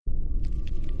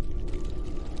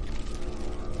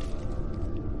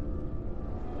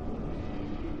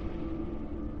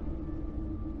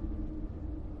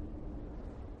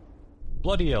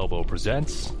Bloody Elbow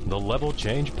presents the Level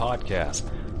Change Podcast,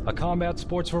 a combat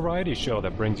sports variety show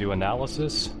that brings you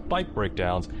analysis, fight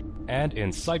breakdowns, and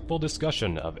insightful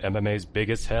discussion of MMA's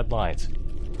biggest headlines.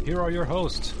 Here are your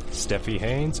hosts, Steffi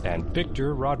Haynes and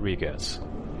Victor Rodriguez.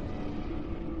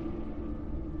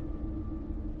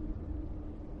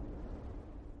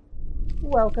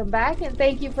 Welcome back, and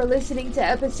thank you for listening to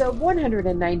episode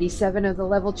 197 of the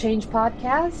Level Change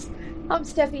Podcast. I'm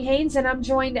Steffi Haynes, and I'm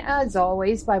joined, as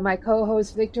always, by my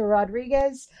co-host, Victor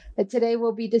Rodriguez. And today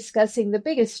we'll be discussing the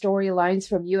biggest storylines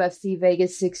from UFC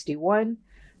Vegas 61,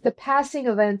 the passing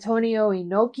of Antonio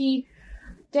Inoki,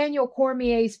 Daniel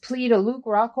Cormier's plea to Luke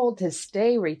Rockhold to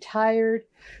stay retired,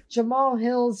 Jamal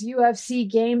Hill's UFC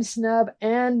game snub,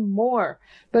 and more.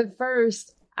 But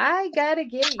first, I gotta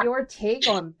get your take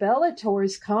on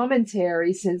Bellator's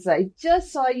commentary since I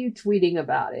just saw you tweeting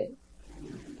about it.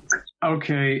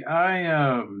 Okay,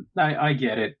 I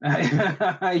get it.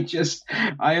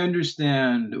 I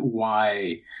understand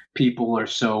why people are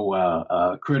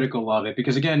so critical of it,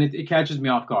 because again, it catches me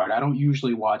off guard. I don't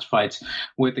usually watch fights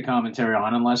with the commentary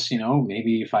on unless,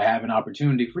 maybe if I have an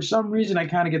opportunity. For some reason, I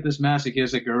kind of get this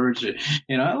masochistic urge,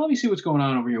 let me see what's going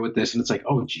on over here with this. And it's like,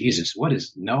 oh, Jesus, what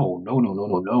is, no.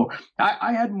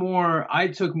 I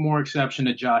took more exception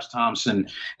to Josh Thompson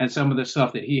and some of the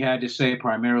stuff that he had to say,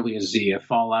 primarily as the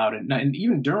fallout. And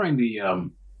even during the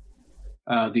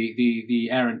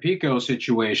Aaron Pico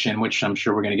situation, which I'm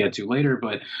sure we're going to get to later,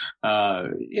 but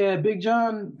Big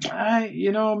John, I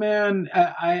don't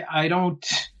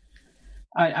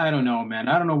know, man.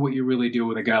 I don't know what you really do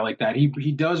with a guy like that.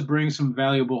 He does bring some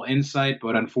valuable insight,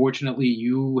 but unfortunately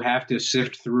you have to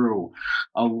sift through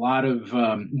a lot of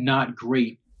not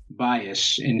great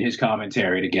bias in his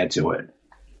commentary to get to it.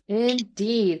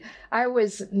 Indeed. I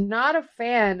was not a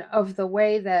fan of the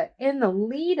way that in the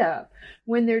lead up,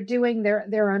 when they're doing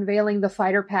they're unveiling the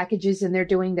fighter packages and they're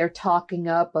doing their talking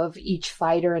up of each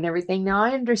fighter and everything. Now,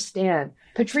 I understand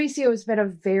Patricio has been a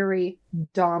very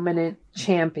dominant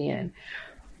champion,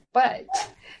 but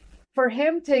for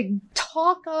him to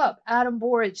talk up Adam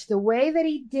Boric the way that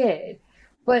he did,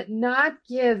 but not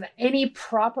give any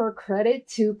proper credit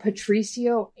to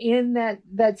Patricio in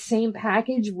that same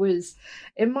package was,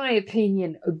 in my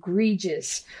opinion,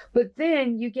 egregious. But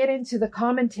then you get into the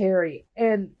commentary,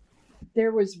 and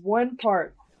there was one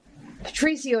part.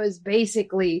 Patricio is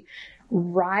basically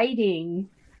riding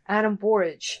Adam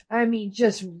Boric. I mean,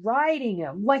 just riding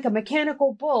him like a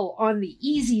mechanical bull on the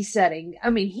easy setting.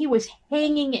 I mean, he was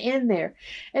hanging in there.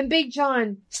 And Big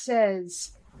John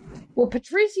says, well,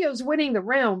 Patricio's winning the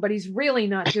round, but he's really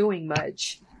not doing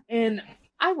much. And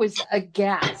I was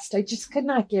aghast. I just could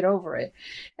not get over it.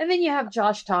 And then you have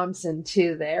Josh Thompson,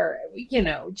 too, there.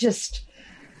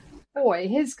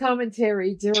 His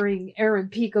commentary during Aaron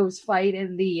Pico's fight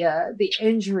and the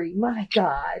injury. My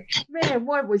God. Man,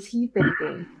 what was he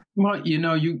thinking? Well,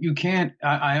 you can't.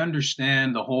 I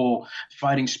understand the whole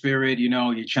fighting spirit. You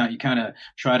kind of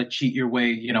try to cheat your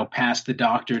way, past the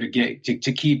doctor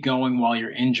to keep going while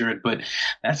you're injured. But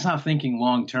that's not thinking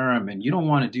long term, and you don't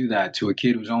want to do that to a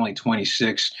kid who's only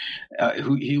 26,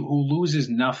 who loses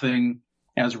nothing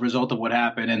as a result of what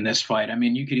happened in this fight. I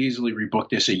mean, you could easily rebook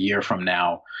this a year from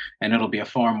now, and it'll be a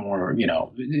far more,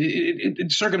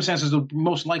 circumstances will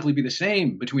most likely be the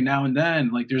same between now and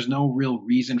then. Like, there's no real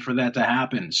reason for that to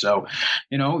happen. So,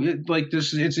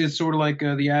 it's sort of like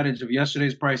the adage of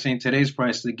yesterday's price ain't today's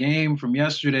price. The game from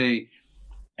yesterday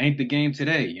ain't the game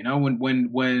today.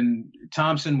 When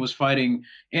Thompson was fighting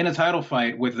in a title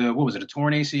fight with a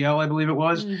torn ACL, I believe it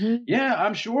was. Mm-hmm. Yeah,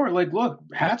 I'm sure. Look,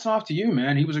 hats off to you,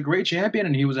 man. He was a great champion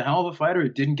and he was a hell of a fighter.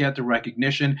 It didn't get the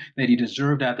recognition that he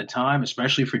deserved at the time,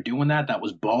 especially for doing that. That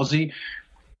was ballsy.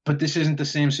 But this isn't the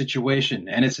same situation,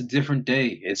 and it's a different day.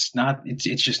 It's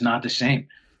just not the same.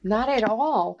 Not at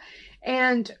all.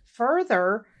 And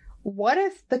further, what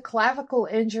if the clavicle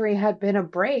injury had been a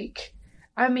break?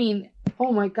 I mean,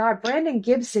 oh my God, Brandon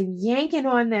Gibson yanking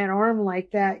on that arm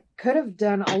like that could have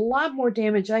done a lot more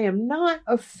damage. I am not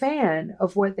a fan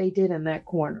of what they did in that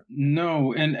corner.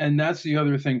 No, and that's the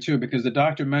other thing too, because the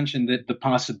doctor mentioned that the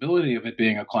possibility of it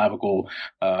being a clavicle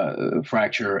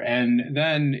fracture, and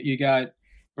then you got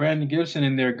Brandon Gibson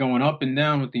in there going up and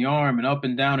down with the arm and up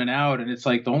and down and out. And it's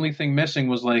like the only thing missing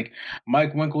was like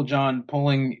Mike Winklejohn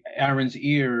pulling Aaron's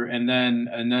ear and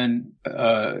then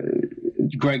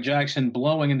Greg Jackson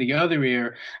blowing in the other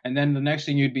ear. And then the next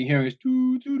thing you'd be hearing is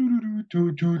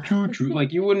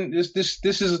like you wouldn't,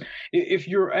 this is, if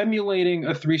you're emulating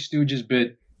a Three Stooges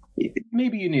bit,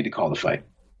 maybe you need to call the fight.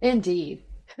 Indeed.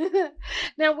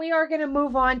 Now we are going to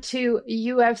move on to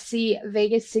UFC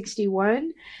Vegas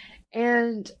 61.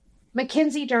 And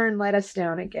Mackenzie Dern let us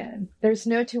down again. There's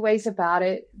no two ways about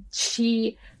it.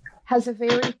 She has a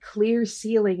very clear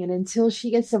ceiling, and until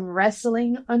she gets some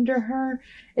wrestling under her,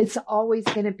 it's always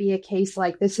going to be a case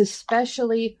like this,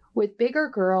 especially with bigger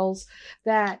girls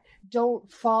that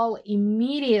don't fall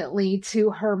immediately to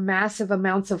her massive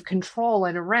amounts of control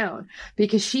in a round,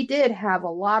 because she did have a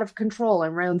lot of control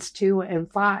in rounds 2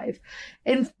 and 5.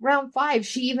 In round 5,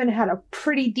 she even had a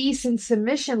pretty decent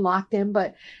submission locked in,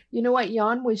 but you know what?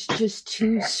 Jan was just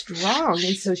too strong,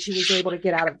 and so she was able to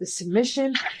get out of the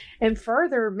submission. And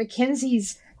further,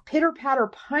 Mackenzie's pitter-patter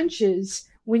punches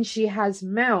when she has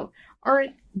mount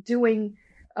aren't doing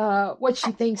what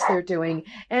she thinks they're doing.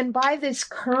 And by this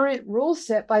current rule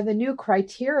set, by the new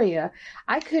criteria,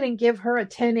 I couldn't give her a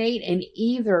 10-8 in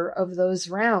either of those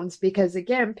rounds, because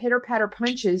again, pitter-patter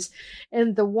punches,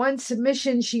 and the one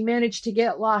submission she managed to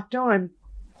get locked on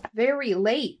very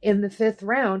late in the 5th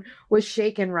round was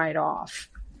shaken right off.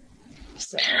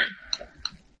 So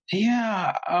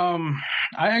yeah,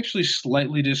 I actually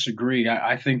slightly disagree.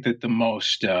 I think that the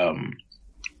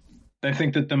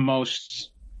most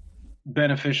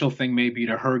beneficial thing maybe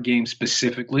to her game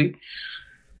specifically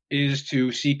is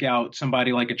to seek out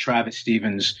somebody like a Travis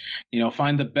Stevens,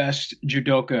 find the best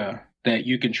judoka that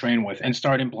you can train with and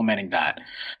start implementing that,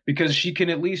 because she can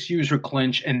at least use her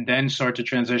clinch and then start to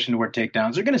transition to her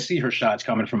takedowns. They're going to see her shots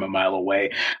coming from a mile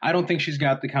away. I don't think she's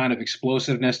got the kind of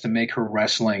explosiveness to make her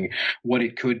wrestling what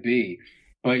it could be.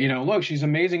 But, look, she's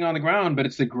amazing on the ground, but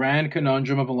it's the grand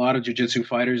conundrum of a lot of jiu-jitsu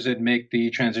fighters that make the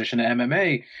transition to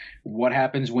MMA. What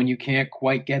happens when you can't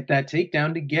quite get that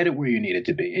takedown to get it where you need it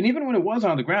to be? And even when it was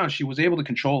on the ground, she was able to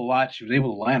control a lot. She was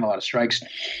able to land a lot of strikes.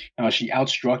 She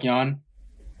outstruck Jan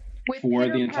for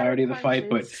the entirety of the fight,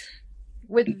 but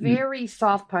with very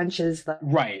soft punches, though.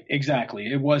 Right, exactly.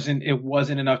 It wasn't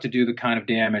enough to do the kind of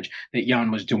damage that Jan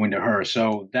was doing to her.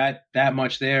 So that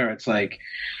much there, it's like,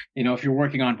 if you're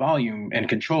working on volume and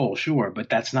control, sure, but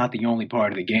that's not the only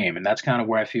part of the game. And that's kind of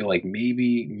where I feel like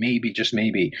maybe, just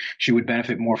maybe, she would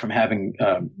benefit more from having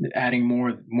adding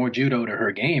more judo to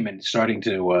her game and starting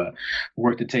to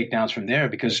work the takedowns from there.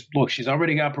 Because look, she's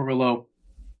already got Perillo.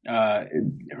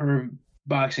 Her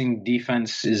boxing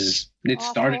defense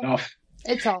started off.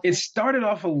 It's awful. It started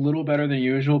off a little better than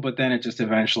usual, but then it just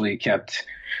eventually kept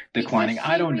declining.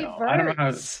 I don't know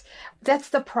how. That's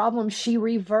the problem. She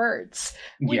reverts.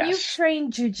 When you've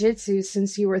trained jiu-jitsu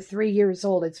since you were 3 years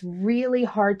old, it's really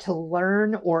hard to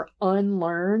learn or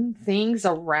unlearn things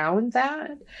around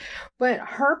that. But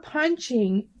her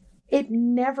punching, it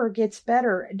never gets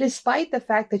better, despite the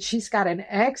fact that she's got an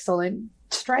excellent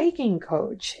striking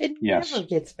coach. It never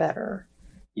gets better.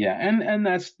 Yeah, and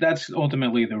that's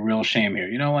ultimately the real shame here.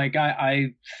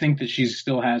 I think that she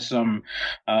still has some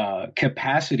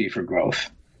capacity for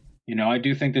growth. I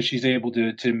do think that she's able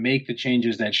to make the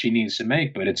changes that she needs to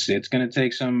make, but it's going to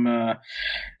take some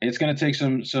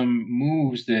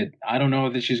moves that I don't know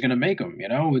that she's going to make them.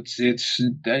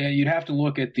 You'd have to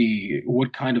look at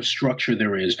what kind of structure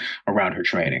there is around her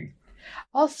training.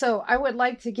 Also, I would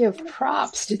like to give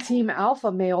props to Team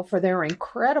Alpha Male for their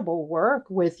incredible work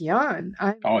with Jan.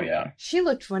 She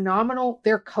looked phenomenal.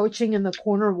 Their coaching in the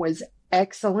corner was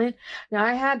excellent. Now,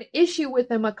 I had issue with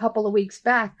them a couple of weeks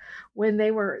back when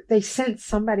they sent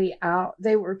somebody out.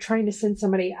 They were trying to send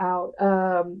somebody out,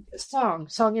 Song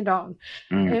Yadong,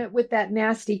 with that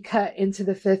nasty cut into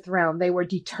the 5th round. They were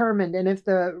determined, and if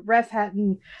the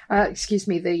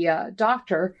the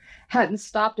doctor hadn't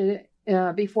stopped it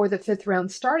before the 5th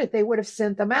round started, they would have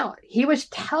sent them out. He was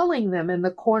telling them in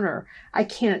the corner, I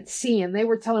can't see. And they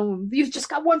were telling him, you've just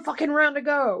got one fucking round to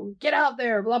go. Get out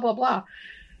there, blah, blah, blah.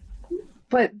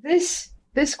 But this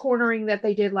cornering that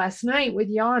they did last night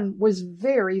with Jan was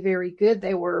very, very good.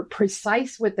 They were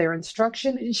precise with their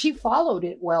instruction, and she followed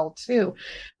it well, too.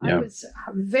 Yeah. I was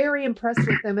very impressed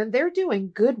with them, and they're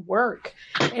doing good work.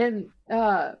 And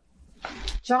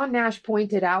John Nash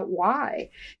pointed out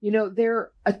why. They're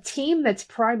a team that's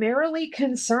primarily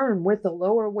concerned with the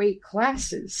lower weight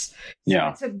classes. So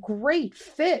it's a great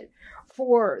fit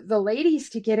for the ladies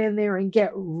to get in there and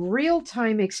get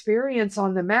real-time experience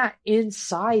on the mat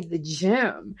inside the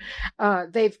gym.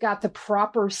 They've got the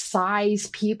proper size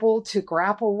people to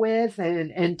grapple with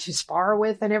and to spar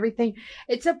with and everything.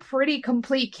 It's a pretty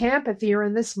complete camp if you're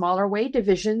in the smaller weight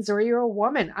divisions or you're a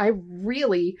woman. I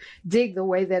really dig the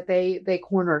way that they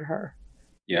cornered her.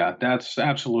 Yeah, that's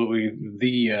absolutely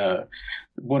the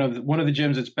one of the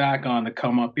gyms that's back on the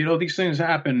come up. These things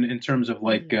happen in terms of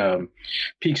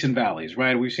peaks and valleys,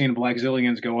 right? We've seen Black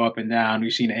Zillions go up and down.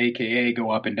 We've seen AKA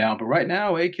go up and down. But right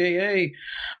now, AKA,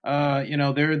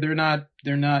 they're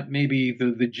not maybe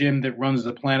the gym that runs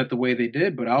the planet the way they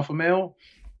did. But Alpha Male,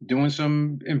 doing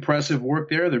some impressive work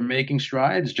there. They're making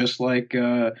strides, just like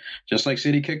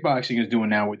City Kickboxing is doing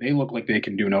now, where they look like they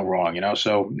can do no wrong.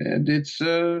 So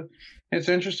it's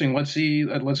interesting. Let's see.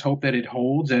 Let's hope that it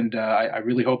holds, and I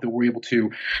really hope that we're able to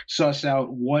suss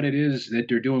out what it is that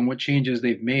they're doing, what changes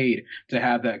they've made to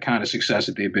have that kind of success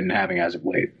that they've been having as of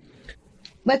late.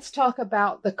 Let's talk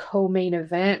about the co-main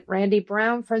event: Randy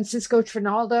Brown, Francisco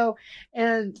Trinaldo,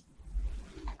 and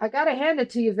I got to hand it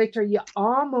to you, Victor. You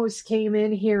almost came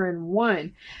in here and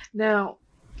won. Now,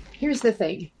 here's the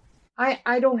thing.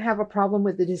 I don't have a problem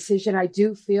with the decision. I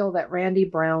do feel that Randy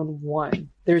Brown won.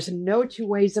 There's no two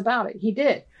ways about it. He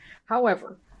did.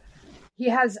 However, he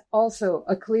has also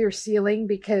a clear ceiling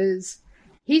because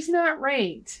he's not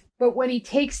ranked. But when he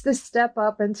takes the step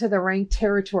up into the ranked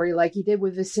territory like he did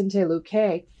with Vicente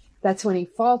Luque, that's when he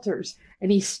falters.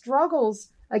 And he struggles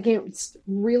against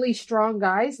really strong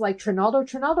guys like Trinaldo.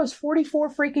 Trinaldo's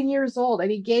 44 freaking years old, and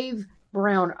he gave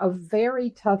Brown a very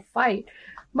tough fight.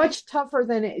 Much tougher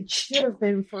than it should have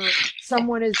been for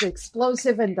someone as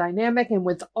explosive and dynamic, and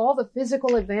with all the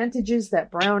physical advantages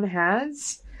that Brown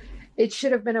has. It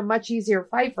should have been a much easier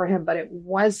fight for him, but it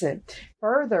wasn't.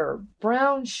 Further,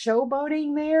 Brown's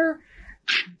showboating there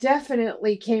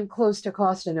definitely came close to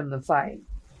costing him the fight.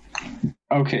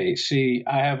 Okay, see,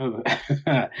 I have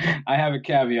a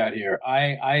caveat here.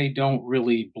 I don't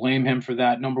really blame him for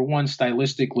that. Number one,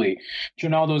 stylistically,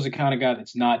 Trinaldo's the kind of guy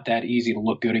that's not that easy to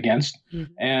look good against.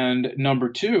 Mm-hmm. And number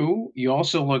two, you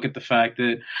also look at the fact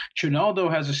that Trinaldo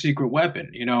has a secret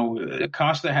weapon.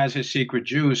 Costa has his secret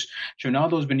juice.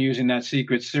 Trinaldo's been using that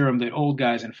secret serum that old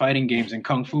guys in fighting games and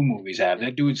kung fu movies have.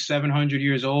 That dude's 700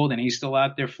 years old and he's still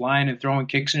out there flying and throwing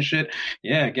kicks and shit.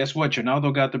 Yeah, guess what?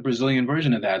 Trinaldo got the Brazilian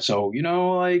version of that. So,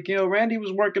 Randy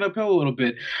was working uphill a little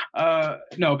bit.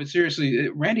 No, but seriously,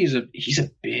 Randy's he's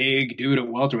a big dude at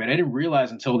welterweight. I didn't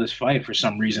realize until this fight, for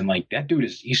some reason, like that dude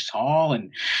he's tall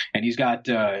and he's got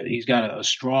a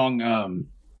strong,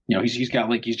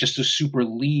 he's just a super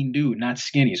lean dude, not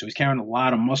skinny. So he's carrying a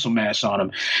lot of muscle mass on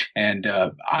him. And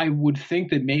I would think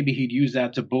that maybe he'd use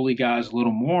that to bully guys a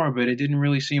little more, but it didn't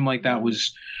really seem like that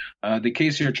was the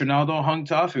case here. Trinaldo hung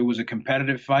tough. It was a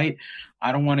competitive fight.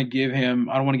 I don't want to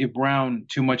give Brown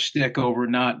too much stick over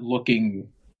not looking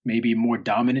maybe more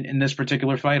dominant in this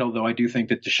particular fight, although I do think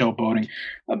that the showboating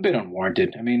a bit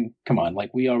unwarranted. I mean, come on,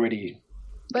 you're already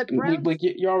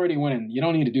winning. You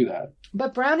don't need to do that.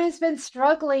 But Brown has been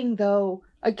struggling though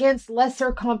against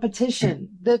lesser competition.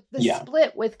 The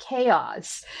split with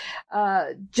Chaos,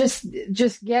 just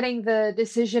getting the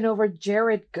decision over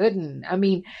Jared Gooden. I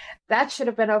mean, that should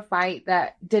have been a fight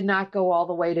that did not go all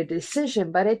the way to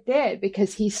decision, but it did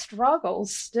because he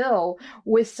struggles still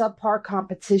with subpar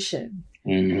competition.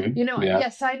 Mm-hmm.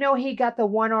 Yes, I know he got the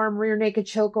one-arm rear naked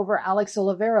choke over Alex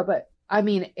Oliveira, but I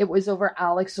mean, it was over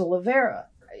Alex Oliveira.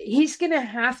 He's going to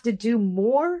have to do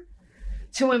more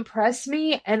to impress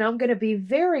me, and I'm going to be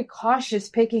very cautious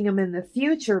picking him in the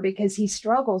future because he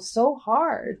struggles so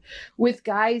hard with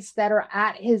guys that are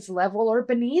at his level or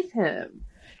beneath him.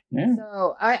 Yeah.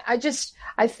 So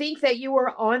I think that you were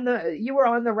on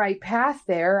the right path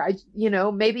there.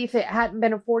 Maybe if it hadn't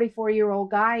been a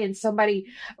 44-year-old guy and somebody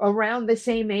around the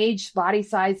same age, body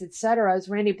size, etc. as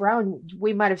Randy Brown,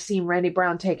 we might have seen Randy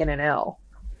Brown taking an L.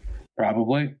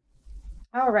 Probably.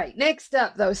 All right. Next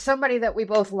up, though, somebody that we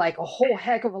both like a whole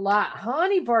heck of a lot,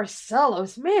 Honey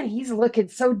Barcelos. Man, he's looking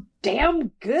so damn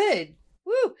good.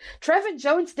 Woo! Trevin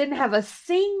Jones didn't have a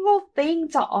single thing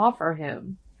to offer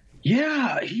him.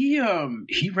 Yeah, he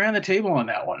ran the table on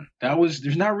that one.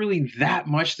 There's not really that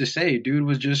much to say. Dude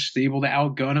was just able to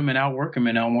outgun him and outwork him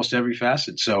in almost every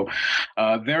facet. So,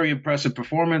 very impressive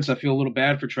performance. I feel a little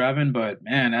bad for Trevin, but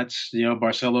man, that's,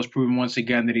 Barcelos proven once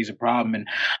again that he's a problem. And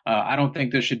I don't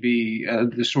think this should be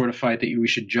the sort of fight that we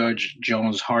should judge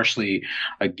Jones harshly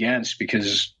against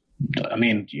because, I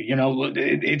mean,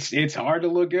 it's hard to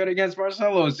look good against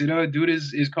Barcelos. Dude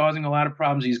is causing a lot of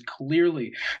problems. He's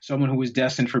clearly someone who is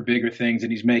destined for bigger things,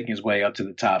 and he's making his way up to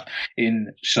the top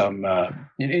in some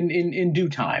in due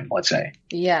time, let's say.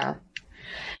 Yeah.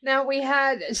 Now we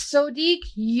had Sodiq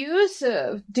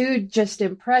Yusuff. Dude just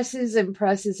impresses.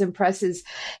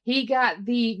 He got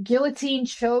the guillotine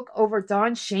choke over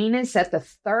Don Shainis at the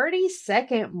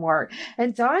 30-second mark.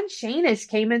 And Don Shainis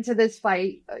came into this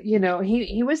fight,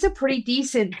 he was a pretty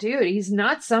decent dude. He's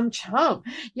not some chump.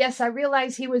 Yes, I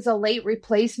realize he was a late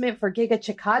replacement for Giga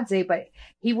Chikadze, but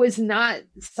he was not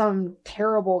some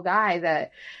terrible guy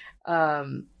that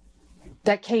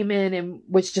came in and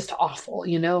was just awful.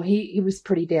 He was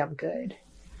pretty damn good.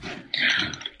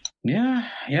 Yeah.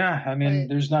 I mean,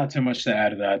 there's not too much to add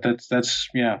to that. That's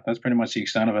pretty much the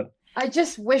extent of it. I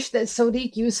just wish that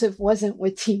Sodiq Yusuff wasn't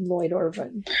with Team Lloyd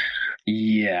Irvin.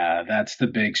 Yeah, that's the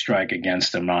big strike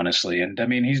against him, honestly. And I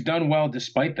mean, he's done well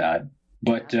despite that.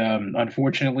 But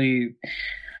unfortunately,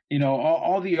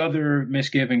 all the other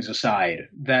misgivings aside,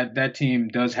 that team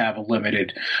does have a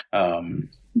limited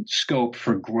scope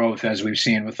for growth, as we've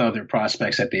seen with other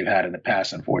prospects that they've had in the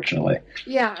past, unfortunately.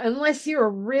 Yeah, unless you're a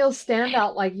real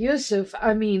standout like Yusuff,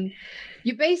 I mean,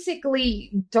 you basically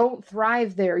don't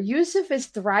thrive there. Yusuff is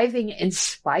thriving in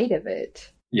spite of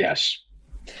it. Yes.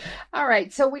 All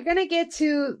right, so we're gonna get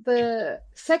to the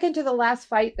second to the last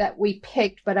fight that we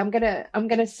picked, but I'm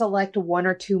gonna select one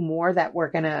or two more that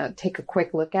we're gonna take a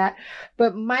quick look at.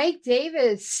 But Mike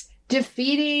Davis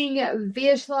defeating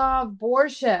Vyacheslav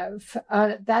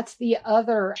Borshev. That's the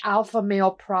other alpha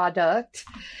male product.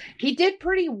 He did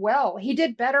pretty well. He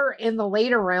did better in the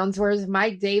later rounds, whereas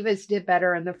Mike Davis did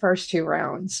better in the first two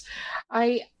rounds.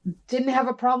 I didn't have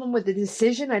a problem with the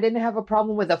decision. I didn't have a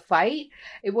problem with the fight.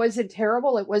 It wasn't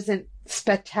terrible. It wasn't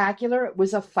spectacular. It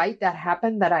was a fight that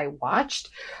happened that I watched.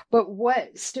 But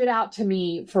what stood out to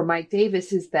me for Mike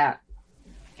Davis is that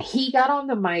he got on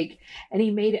the mic and he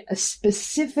made a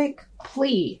specific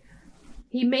plea.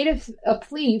 He made a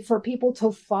plea for people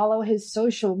to follow his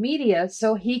social media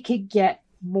so he could get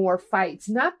more fights,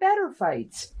 not better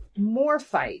fights, more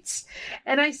fights.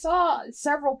 And I saw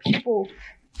several people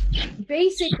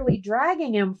basically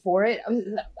dragging him for it.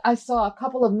 I saw a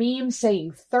couple of memes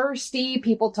saying thirsty,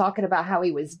 people talking about how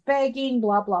he was begging,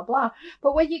 blah, blah, blah.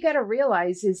 But what you got to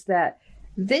realize is that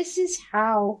this is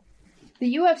how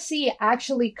the UFC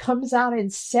actually comes out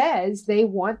and says they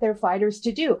want their fighters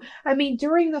to do. I mean,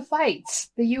 during the fights,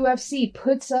 the UFC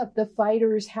puts up the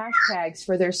fighters' hashtags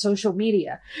for their social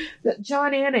media.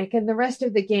 John Anik and the rest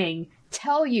of the gang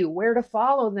tell you where to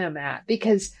follow them at,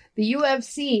 because the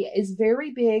UFC is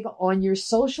very big on your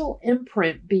social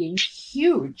imprint being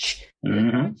huge. They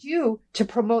want you to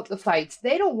promote the fights.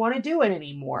 They don't want to do it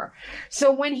anymore.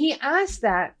 So when he asked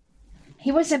that,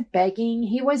 he wasn't begging.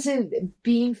 He wasn't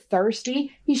being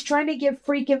thirsty. He's trying to give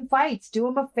freaking fights. Do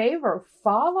him a favor.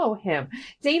 Follow him.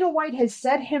 Dana White has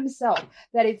said himself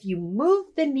that if you move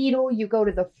the needle, you go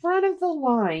to the front of the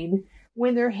line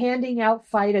when they're handing out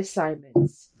fight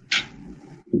assignments.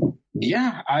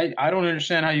 Yeah, I don't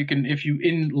understand how you can, if you,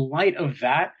 in light of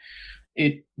that,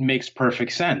 it makes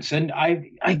perfect sense. And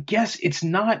I guess it's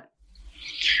not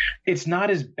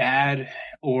as bad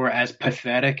or as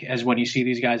pathetic as when you see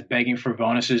these guys begging for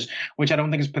bonuses, which I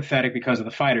don't think is pathetic because of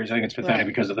the fighters. I think it's pathetic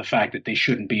because of the fact that they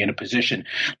shouldn't be in a position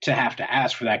to have to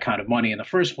ask for that kind of money in the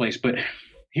first place. But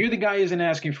here the guy isn't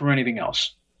asking for anything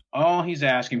else. All he's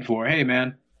asking for, hey,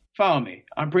 man, follow me.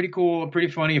 I'm pretty cool. I'm pretty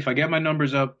funny. If I get my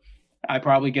numbers up, I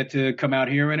probably get to come out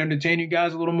here and entertain you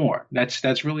guys a little more.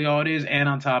 That's really all it is. And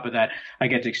on top of that, I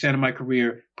get to extend my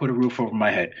career, put a roof over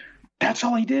my head. That's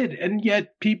all he did. And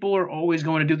yet people are always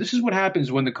going to do. This is what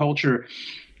happens when the culture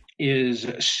is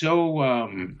so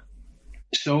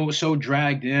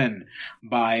dragged in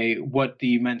by what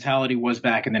the mentality was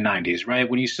back in the 90s, right?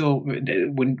 Not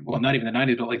even the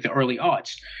 90s, but like the early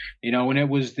aughts, when it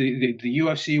was the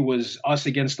UFC was us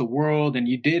against the world, and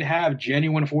you did have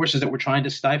genuine forces that were trying to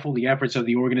stifle the efforts of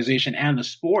the organization and the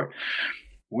sport.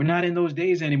 We're not in those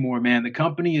days anymore, man. The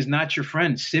company is not your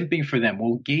friend. Simping for them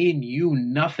will gain you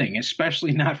nothing,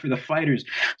 especially not for the fighters.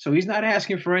 So he's not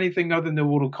asking for anything other than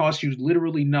what will cost you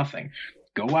literally nothing.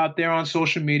 Go out there on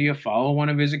social media, follow one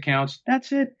of his accounts.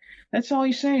 That's it. That's all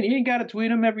he's saying. You ain't got to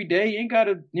tweet him every day. You ain't got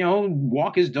to,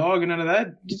 walk his dog and none of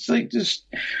that. It's like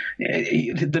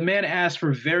the man asked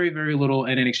for very, very little,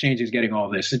 and in exchange he's getting all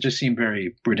this. It just seemed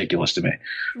very ridiculous to me.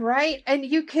 Right. And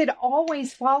you could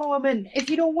always follow him, and if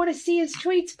you don't want to see his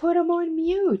tweets, put him on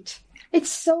mute. It's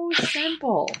so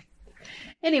simple.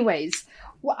 Anyways,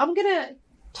 I'm going to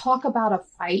talk about a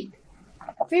fight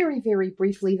very, very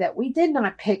briefly that we did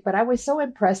not pick, but I was so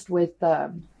impressed with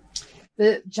the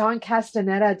John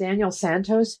Castaneda, Daniel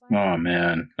Santos fight. Oh,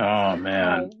 man.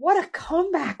 What a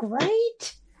comeback,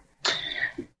 right?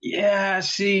 Yeah,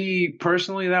 see,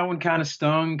 personally, that one kind of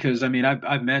stung because, I mean,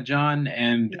 I've met John,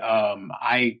 and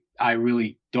I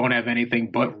really don't have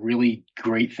anything but really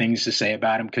great things to say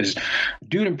about him because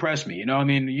dude impressed me. I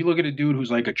mean, you look at a dude who's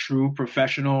like a true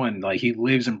professional and like he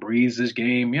lives and breathes this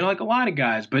game, like a lot of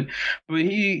guys, but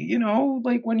he,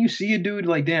 like when you see a dude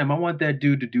like, damn, I want that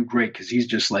dude to do great because he's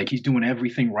just like, he's doing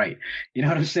everything right. You know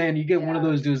what I'm saying? You get one of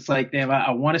those dudes like, damn,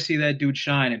 I want to see that dude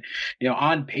shine. And,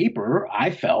 on paper,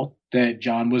 I felt that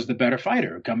John was the better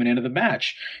fighter coming into the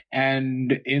match.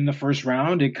 And in the first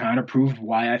round, it kind of proved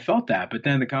why I felt that. But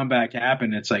then the comeback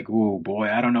happened. It's like, oh boy,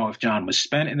 I don't know if John was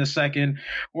spent in the second,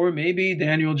 or maybe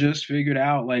Daniel just figured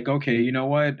out like, okay, you know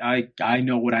what? I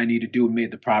know what I need to do and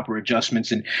made the proper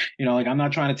adjustments. And, like, I'm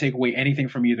not trying to take away anything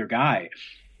from either guy,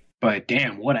 but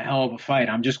damn, what a hell of a fight.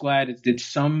 I'm just glad it's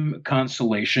some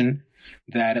consolation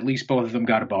that at least both of them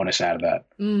got a bonus out of that.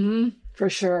 Mm-hmm, for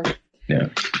sure. Yeah.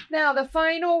 Now, the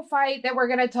final fight that we're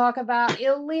going to talk about,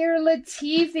 Ilir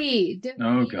Latifi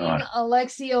defeating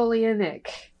Alexei Oleinik.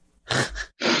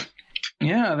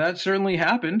 Yeah, that certainly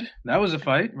happened. That was a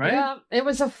fight, right? Yeah, it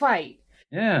was a fight.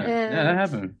 Yeah, that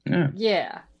happened.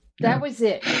 Yeah, that was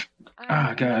it.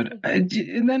 Oh, God.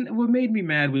 And then what made me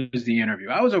mad was the interview.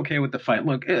 I was okay with the fight.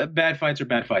 Look, bad fights are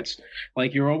bad fights.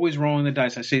 Like, you're always rolling the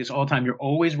dice. I say this all the time. You're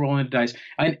always rolling the dice.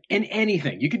 And in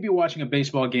anything, you could be watching a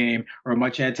baseball game or a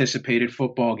much anticipated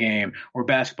football game or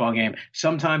basketball game.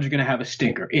 Sometimes you're going to have a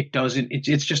stinker.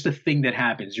 It's just a thing that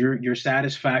happens. Your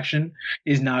satisfaction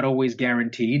is not always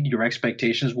guaranteed. Your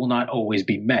expectations will not always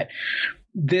be met.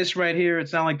 This right here,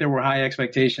 it's not like there were high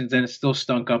expectations and it still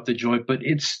stunk up the joint, but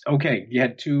it's okay. You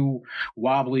had two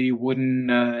wobbly wooden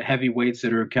heavyweights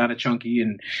that are kind of chunky,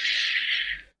 and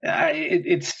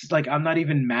it's like I'm not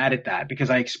even mad at that because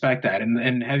I expect that.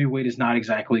 And heavyweight is not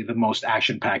exactly the most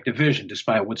action-packed division,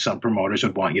 despite what some promoters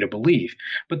would want you to believe.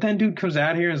 But then dude comes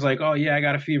out here and is like, oh, yeah, I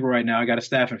got a fever right now. I got a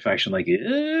staph infection. Like,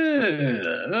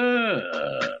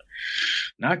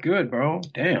 not good, bro.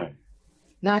 Damn.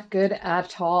 Not good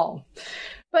at all.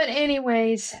 But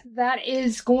anyways, that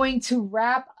is going to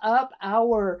wrap up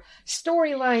our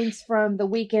storylines from the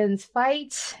weekend's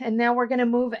fights. And now we're going to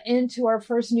move into our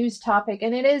first news topic.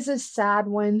 And it is a sad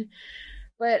one.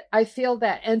 But I feel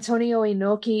that Antonio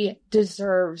Inoki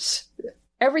deserves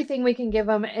everything we can give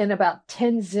him and about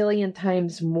 10 zillion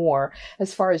times more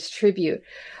as far as tribute.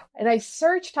 And I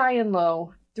searched high and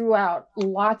low throughout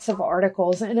lots of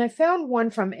articles, and I found one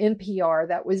from NPR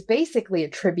that was basically a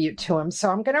tribute to him. So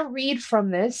I'm going to read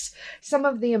from this some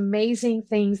of the amazing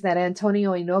things that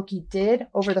Antonio Inoki did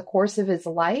over the course of his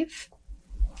life.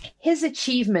 His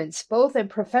achievements, both in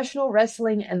professional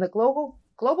wrestling and the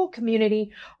global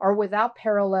community, are without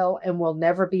parallel and will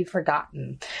never be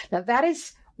forgotten. Now, that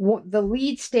is the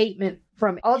lead statement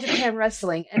from All Japan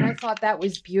Wrestling, and I thought that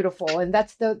was beautiful. And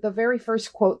that's the very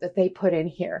first quote that they put in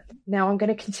here. Now I'm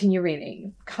going to continue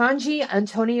reading. Kanji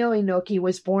Antonio Inoki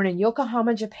was born in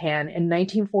Yokohama, Japan in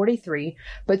 1943,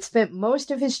 but spent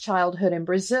most of his childhood in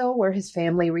Brazil, where his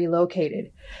family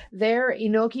relocated. There,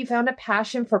 Inoki found a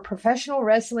passion for professional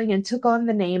wrestling and took on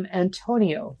the name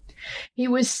Antonio. He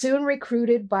was soon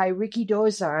recruited by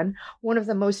Rikidozan, one of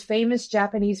the most famous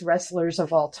Japanese wrestlers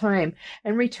of all time,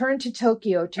 and returned to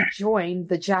Tokyo to join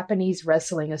the Japanese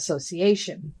Wrestling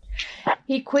Association.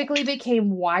 He quickly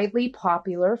became widely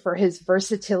popular for his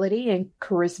versatility and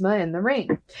charisma in the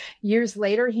ring. Years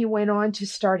later, he went on to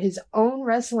start his own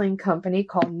wrestling company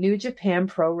called New Japan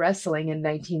Pro Wrestling in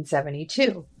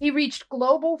 1972. He reached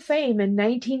global fame in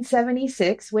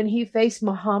 1976 when he faced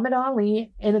Muhammad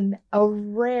Ali in a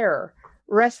rare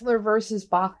wrestler versus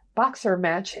boxer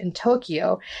match in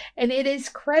Tokyo, and it is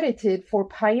credited for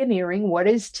pioneering what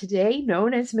is today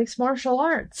known as mixed martial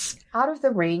arts. Out of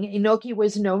the ring, Inoki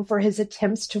was known for his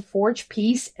attempts to forge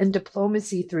peace and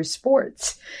diplomacy through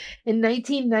sports. In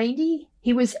 1990,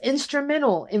 he was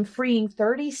instrumental in freeing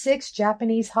 36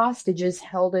 Japanese hostages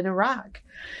held in Iraq.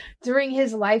 During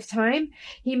his lifetime,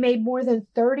 he made more than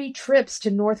 30 trips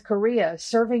to North Korea,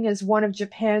 serving as one of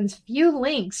Japan's few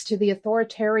links to the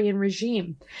authoritarian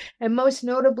regime. And most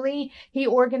notably, he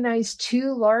organized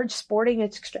two large sporting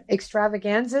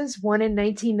extravaganzas, one in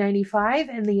 1995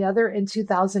 and the other in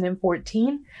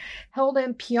 2014, held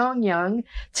in Pyongyang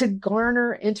to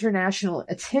garner international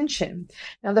attention.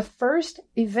 Now, the first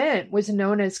event was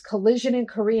known as Collision in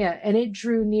Korea, and it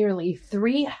drew nearly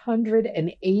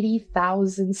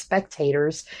 380,000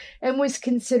 spectators and was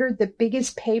considered the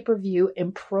biggest pay-per-view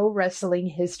in pro wrestling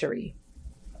history.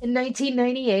 In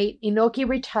 1998, Inoki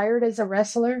retired as a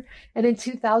wrestler, and in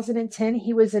 2010,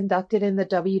 he was inducted in the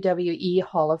WWE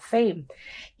Hall of Fame.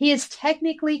 He is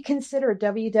technically considered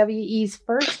WWE's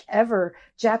first ever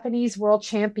Japanese world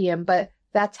champion, but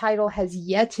that title has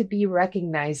yet to be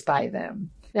recognized by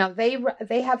them. Now,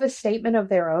 they have a statement of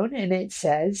their own, and it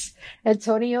says,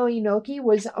 Antonio Inoki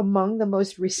was among the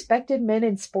most respected men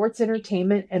in sports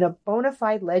entertainment and a bona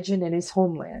fide legend in his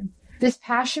homeland. This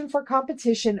passion for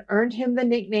competition earned him the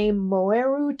nickname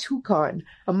Moeru Tukon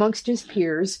amongst his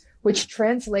peers, which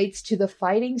translates to the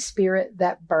fighting spirit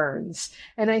that burns.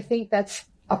 And I think that's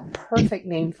a perfect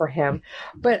name for him.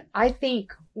 But I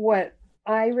think what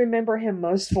I remember him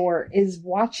most for is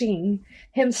watching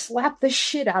him slap the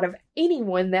shit out of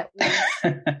anyone that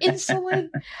was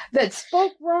insolent, that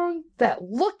spoke wrong, that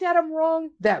looked at him wrong,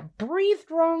 that breathed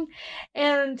wrong.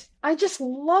 And I just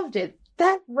loved it.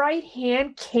 That right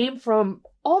hand came from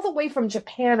all the way from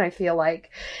Japan, I feel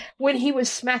like, when he was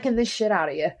smacking the shit out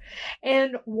of you.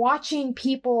 And watching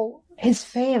people, his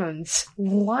fans,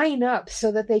 line up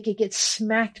so that they could get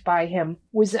smacked by him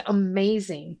was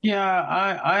amazing. Yeah,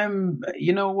 I'm,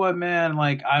 you know what, man,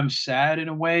 like, I'm sad in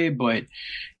a way, but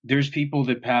there's people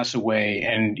that pass away,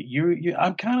 and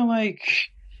I'm kind of like,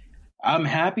 I'm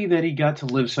happy that he got to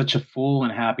live such a full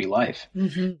and happy life.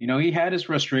 Mm-hmm. You know, he had his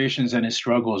frustrations and his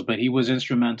struggles, but he was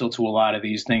instrumental to a lot of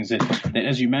these things that,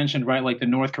 as you mentioned, right, like the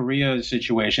North Korea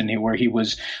situation where he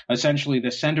was essentially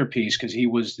the centerpiece because he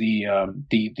was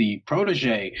the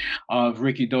protege of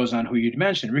Riki Dozan, who you'd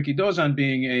mentioned. Riki Dozan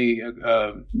being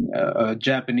a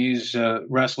Japanese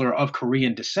wrestler of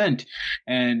Korean descent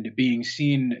and being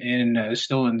seen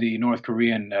still in the North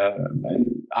Korean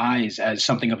eyes as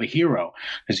something of a hero,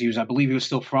 because I believe he was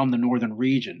still from the northern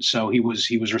region, so he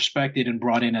was respected and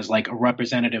brought in as like a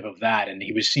representative of that, and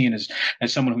he was seen as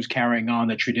someone who's carrying on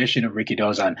the tradition of Riki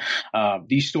Dozan.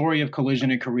 The story of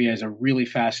Collision in Korea is a really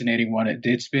fascinating one.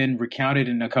 It's been recounted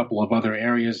in a couple of other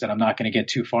areas that I'm not going to get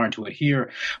too far into it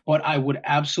here, but I would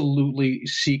absolutely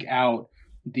seek out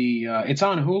it's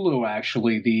on Hulu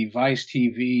actually, the Vice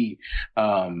TV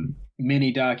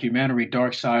mini documentary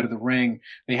Dark Side of the Ring.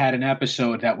 They had an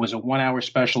episode that was a 1-hour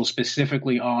special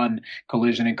specifically on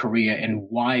Collision in Korea and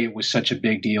why it was such a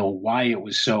big deal, why it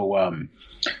was so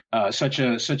such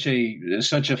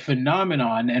a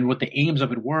phenomenon, and what the aims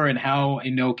of it were, and how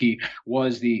Inoki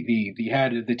was the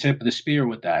head of the tip of the spear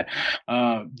with that.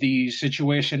 The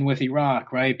situation with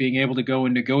Iraq, right, being able to go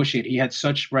and negotiate, he had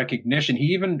such recognition.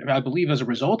 He even, I believe, as a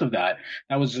result of that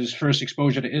was his first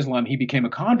exposure to Islam. He became a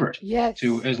convert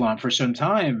to Islam for some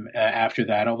time after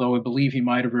that. Although I believe he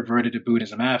might have reverted to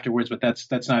Buddhism afterwards, but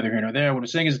that's neither here nor there. What I'm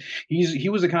saying is, he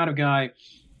was the kind of guy.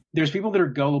 There's people that are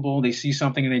gullible. They see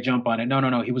something and they jump on it.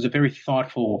 No. He was a very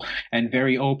thoughtful and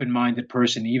very open-minded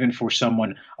person, even for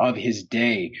someone of his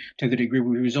day, to the degree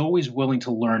where he was always willing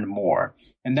to learn more.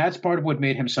 And that's part of what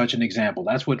made him such an example.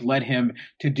 That's what led him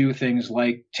to do things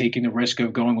like taking the risk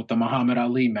of going with the Muhammad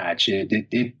Ali match.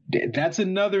 That's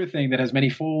another thing that has many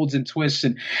folds and twists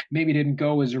and maybe didn't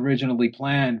go as originally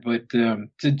planned. But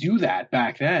to do that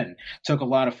back then took a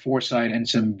lot of foresight and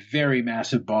some very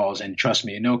massive balls. And trust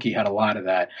me, Inoki had a lot of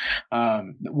that.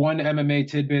 One MMA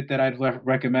tidbit that I'd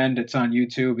recommend, it's on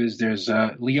YouTube, is there's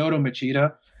Lyoto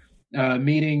Machida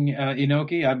meeting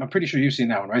Inoki. I'm pretty sure you've seen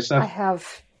that one, right, Steph? I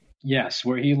have. Yes,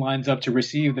 where he lines up to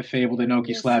receive the fabled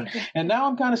Inoki slap. And now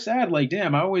I'm kind of sad. Like,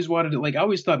 damn, I always wanted to, I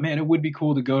always thought, man, it would be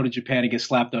cool to go to Japan and get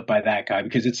slapped up by that guy,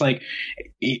 because it's like,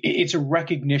 it's a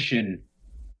recognition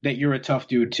that you're a tough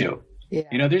dude too. Yeah.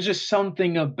 You know, there's just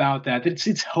something about that.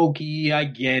 It's hokey. I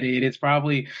get it. It's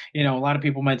probably, a lot of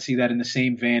people might see that in the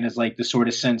same vein as like the sort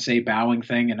of sensei bowing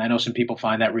thing. And I know some people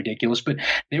find that ridiculous, but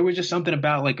there was just something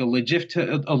about like a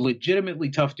legitimately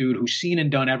tough dude who's seen and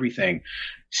done everything,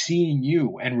 seeing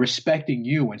you and respecting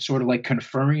you and sort of like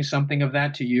conferring something of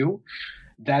that to you.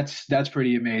 That's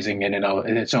pretty amazing in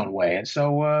its own way. And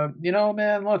so,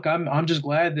 man, look, I'm just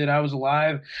glad that I was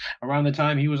alive around the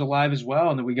time he was alive as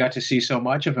well, and that we got to see so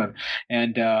much of him.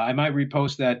 And I might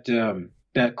repost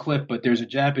that clip, but there's a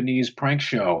Japanese prank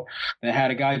show that had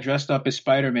a guy dressed up as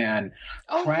Spider-Man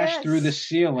crash through the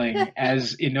ceiling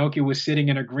as Inoki was sitting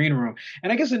in a green room.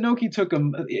 And I guess Inoki took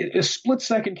a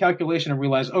split-second calculation and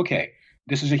realized, okay,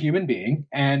 this is a human being,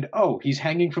 and he's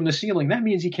hanging from the ceiling. That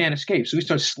means he can't escape. So he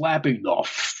starts slapping the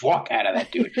fuck out of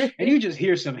that dude. And you just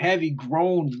hear some heavy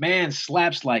grown man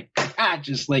slaps like,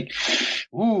 just like,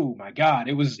 ooh, my God.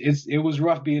 It was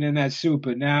rough being in that suit,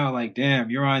 but now, like,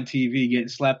 damn, you're on TV getting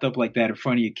slapped up like that in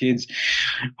front of your kids.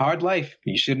 Hard life.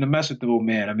 You shouldn't have messed with the old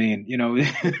man. I mean,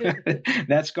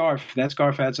 that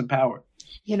scarf had some power.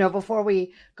 Before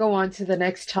we go on to the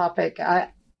next topic,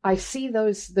 I see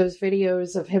those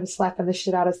videos of him slapping the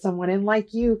shit out of someone, and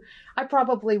like you, I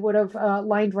probably would have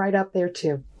lined right up there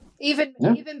too. Even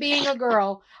being a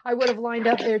girl, I would have lined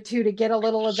up there too to get a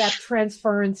little of that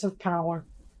transference of power.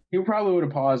 You probably would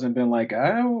have paused and been like,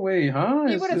 "Oh wait, huh?"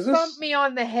 He would have thumped me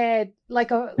on the head like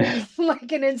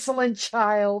an insolent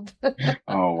child.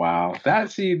 Oh wow,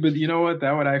 but you know what?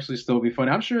 That would actually still be funny.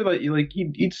 I'm sure that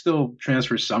he'd still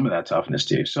transfer some of that toughness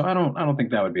to you. So I don't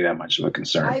think that would be that much of a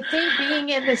concern. I think being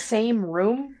in the same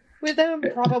room with him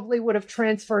probably would have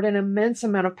transferred an immense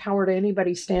amount of power to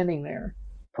anybody standing there.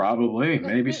 Probably,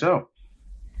 maybe so.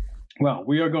 Well,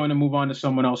 we are going to move on to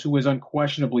someone else who is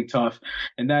unquestionably tough,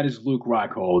 and that is Luke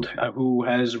Rockhold, who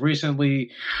has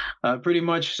recently pretty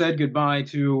much said goodbye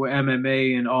to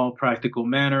MMA in all practical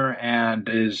manner and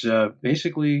is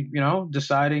basically,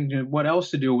 deciding what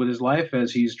else to do with his life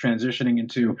as he's transitioning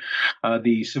into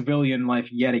the civilian life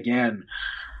yet again.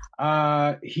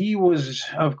 He was,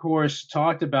 of course,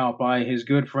 talked about by his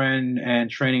good friend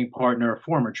and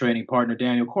former training partner,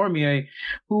 Daniel Cormier,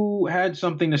 who had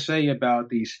something to say about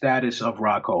the status of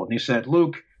Rockhold. And he said,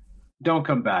 Luke, don't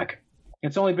come back.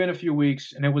 It's only been a few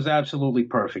weeks, and it was absolutely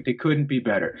perfect. It couldn't be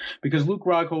better. Because Luke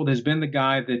Rockhold has been the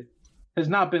guy that has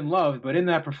not been loved, but in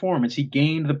that performance, he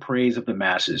gained the praise of the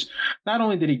masses. Not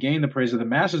only did he gain the praise of the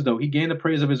masses, though, he gained the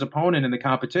praise of his opponent in the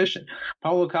competition.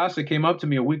 Paulo Costa came up to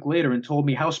me a week later and told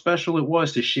me how special it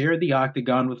was to share the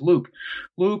octagon with Luke.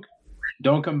 Luke,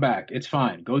 don't come back. It's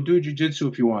fine. Go do jiu-jitsu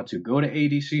if you want to. Go to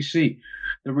ADCC.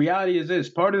 The reality is this.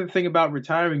 Part of the thing about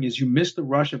retiring is you miss the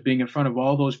rush of being in front of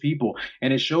all those people,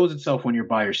 and it shows itself when you're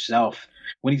by yourself.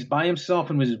 When he's by himself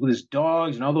and with his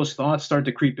dogs and all those thoughts start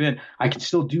to creep in, I can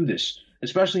still do this,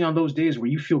 especially on those days where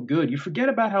you feel good. You forget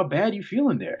about how bad you feel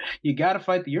in there. You got to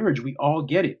fight the urge. We all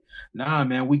get it. Nah,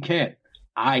 man, we can't.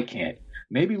 I can't.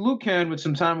 Maybe Luke can with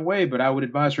some time away, but I would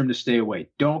advise for him to stay away.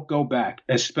 Don't go back,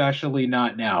 especially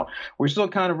not now. We're still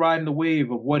kind of riding the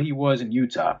wave of what he was in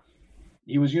Utah.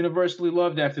 He was universally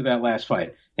loved after that last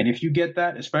fight. And if you get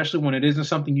that, especially when it isn't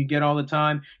something you get all the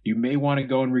time, you may want to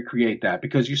go and recreate that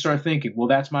because you start thinking, well,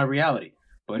 that's my reality.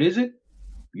 But is it?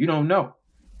 You don't know.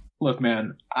 Look,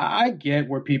 man, I get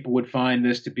where people would find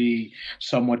this to be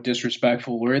somewhat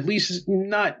disrespectful, or at least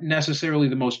not necessarily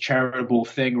the most charitable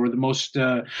thing or the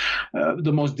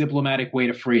most diplomatic way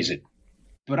to phrase it.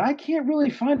 But I can't really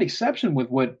find exception with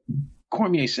what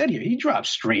Cormier said here. He drops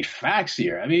straight facts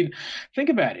here. I mean, think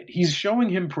about it. He's showing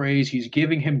him praise. He's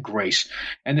giving him grace.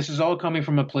 And this is all coming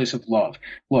from a place of love.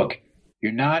 Look,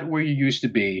 you're not where you used to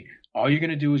be. All you're going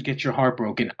to do is get your heart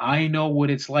broken. I know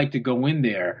what it's like to go in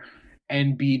there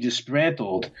and be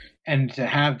disgruntled and to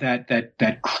have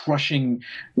that crushing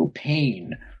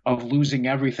pain of losing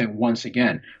everything once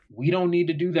again. We don't need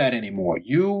to do that anymore.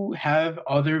 You have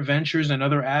other ventures and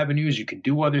other avenues. You can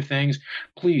do other things.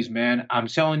 Please, man, I'm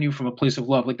telling you from a place of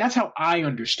love. Like, that's how I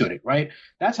understood it, right?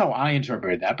 That's how I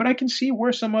interpreted that. But I can see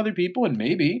where some other people, and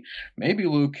maybe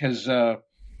Luke has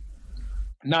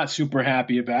not super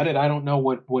happy about it. I don't know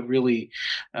what really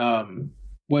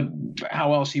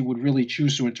how else he would really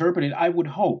choose to interpret it. I would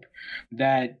hope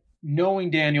that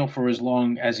knowing Daniel for as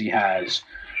long as he has,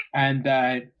 and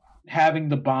that having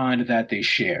the bond that they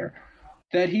share,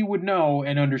 that he would know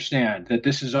and understand that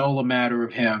this is all a matter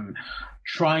of him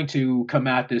trying to come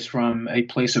at this from a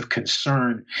place of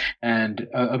concern and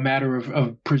a matter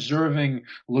of preserving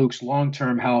Luke's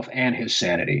long-term health and his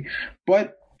sanity.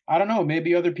 But I don't know,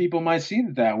 maybe other people might see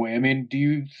it that way. I mean, do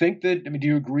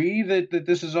you agree that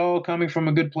this is all coming from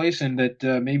a good place and that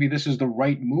maybe this is the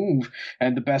right move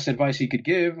and the best advice he could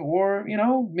give? Or,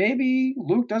 maybe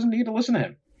Luke doesn't need to listen to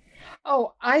him.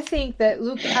 Oh, I think that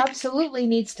Luke absolutely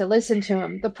needs to listen to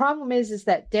him. The problem is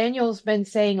that Daniel's been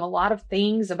saying a lot of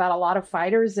things about a lot of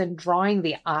fighters and drawing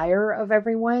the ire of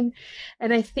everyone.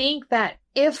 And I think that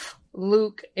if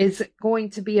Luke is going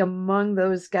to be among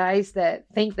those guys that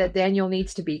think that Daniel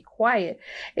needs to be quiet,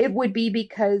 it would be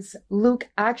because Luke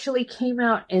actually came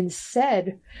out and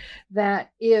said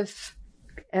that if,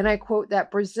 and I quote,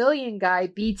 that Brazilian guy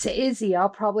beats Izzy,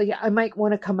 I might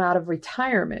want to come out of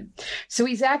retirement. So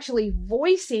he's actually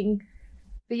voicing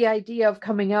the idea of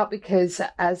coming out because,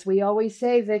 as we always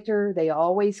say, Victor, they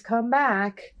always come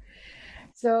back.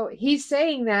 So he's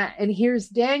saying that, and here's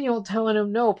Daniel telling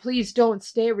him, no, please don't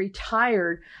stay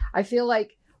retired. I feel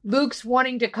like Luke's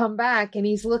wanting to come back, and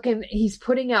he's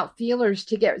putting out feelers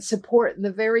to get support. And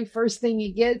the very first thing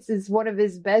he gets is one of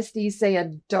his besties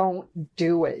saying, don't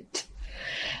do it.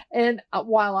 And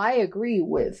while I agree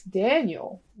with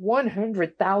Daniel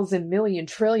 100,000 million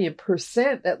trillion %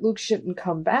 that Luke shouldn't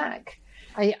come back,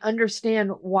 I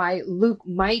understand why Luke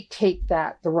might take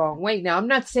that the wrong way. Now, I'm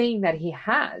not saying that he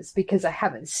has, because I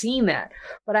haven't seen that,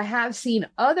 but I have seen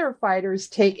other fighters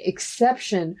take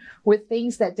exception with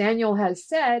things that Daniel has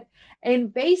said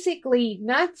and basically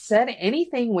not said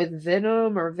anything with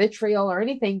venom or vitriol or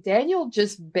anything. Daniel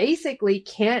just basically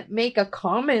can't make a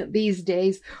comment these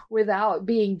days without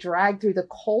being dragged through the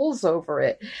coals over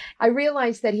it. I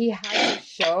realize that he has a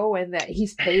show and that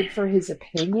he's paid for his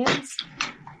opinions,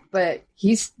 but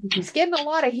he's getting a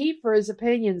lot of heat for his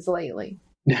opinions lately.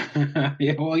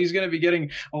 Yeah, well, he's going to be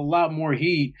getting a lot more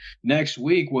heat next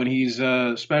week when he's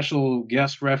a special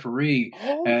guest referee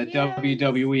at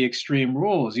WWE Extreme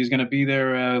Rules. He's going to be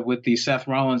there with the Seth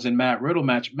Rollins and Matt Riddle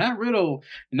match. Matt Riddle,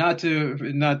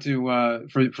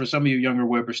 for some of you younger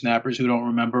whippersnappers who don't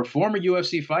remember, former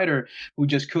UFC fighter who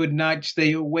just could not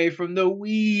stay away from the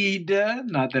weed.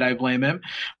 Not that I blame him,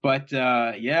 but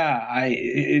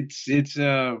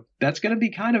that's going to be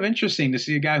kind of interesting to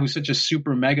see a guy who's such a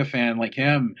super mega fan like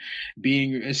him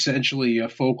being essentially a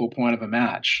focal point of a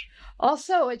match.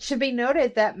 Also, it should be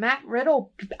noted that Matt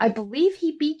Riddle, I believe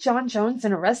he beat John Jones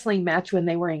in a wrestling match when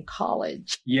they were in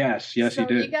college. Yes, so he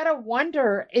did. You got to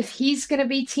wonder if he's going to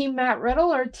be Team Matt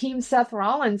Riddle or Team Seth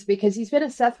Rollins, because he's been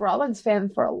a Seth Rollins fan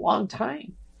for a long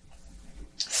time.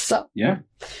 So, yeah,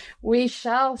 we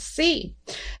shall see.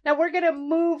 Now, we're going to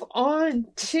move on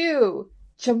to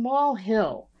Jamal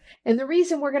Hill. And the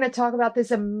reason we're going to talk about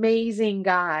this amazing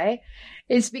guy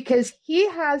is because he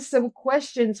has some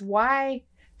questions why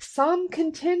some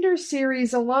Contender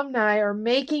Series alumni are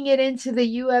making it into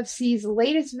the UFC's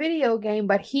latest video game,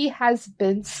 but he has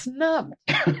been snubbed.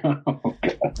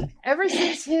 Ever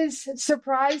since his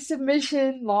surprise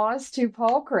submission loss to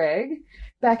Paul Craig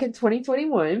back in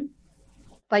 2021,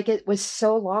 like it was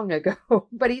so long ago,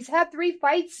 but he's had 3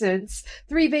 fights since,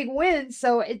 3 big wins,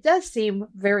 so it does seem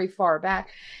very far back.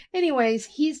 Anyways,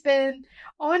 he's been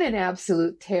on an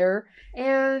absolute tear,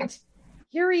 and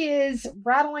here he is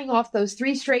rattling off those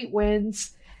 3 straight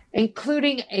wins,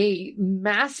 including a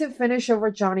massive finish over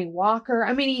Johnny Walker.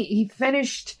 I mean, he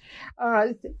finished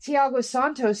Thiago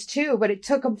Santos too, but it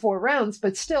took him 4 rounds,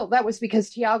 but still, that was because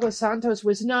Thiago Santos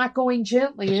was not going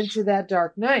gently into that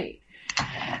dark night.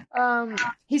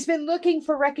 He's been looking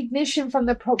for recognition from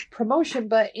the promotion,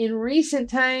 but in recent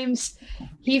times,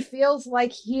 he feels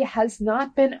like he has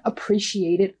not been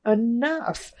appreciated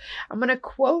enough. I'm going to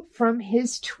quote from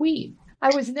his tweet.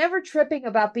 I was never tripping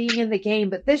about being in the game,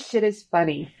 but this shit is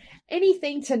funny.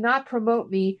 Anything to not promote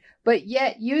me, but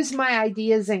yet use my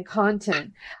ideas and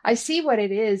content. I see what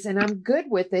it is, and I'm good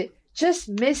with it. Just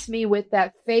miss me with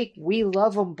that fake we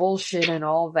love 'em bullshit and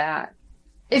all that.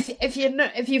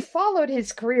 If you followed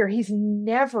his career, he's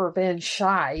never been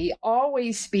shy. He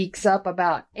always speaks up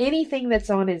about anything that's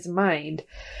on his mind.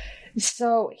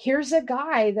 So here's a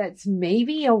guy that's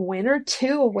maybe a win or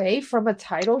 2 away from a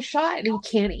title shot, and he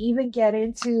can't even get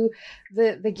into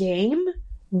the game.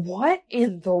 What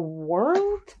in the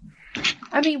world?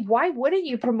 I mean, why wouldn't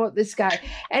you promote this guy?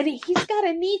 And he's got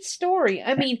a neat story.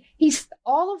 I mean, he's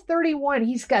all of 31.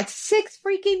 He's got 6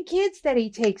 freaking kids that he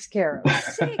takes care of.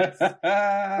 6.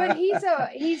 But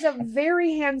he's a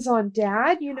very hands-on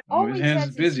dad. You know, always his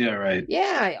hands busy, all right.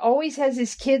 Yeah, he always has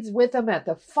his kids with him at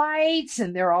the fights,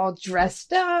 and they're all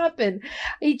dressed up, and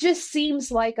he just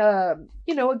seems like a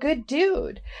good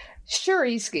dude. Sure,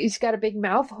 he's got a big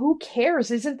mouth. Who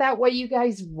cares? Isn't that what you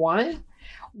guys want?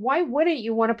 Why wouldn't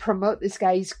you want to promote this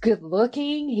guy? He's good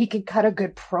looking. He can cut a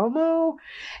good promo.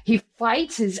 He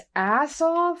fights his ass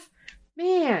off.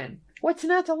 Man, what's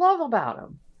not to love about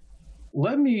him?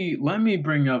 Let me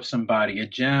bring up somebody, a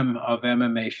gem of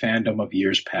MMA fandom of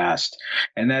years past,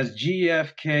 and that's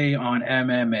GFK on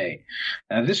MMA.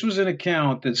 Now, this was an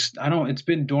account it's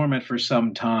been dormant for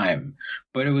some time,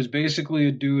 but it was basically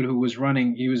a dude who was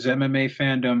he was MMA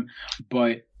fandom,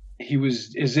 but he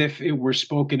was as if it were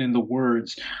spoken in the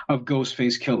words of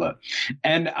Ghostface Killer.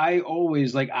 And I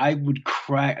always I'd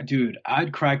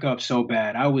crack up so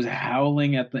bad. I was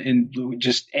howling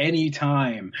just any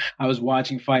time I was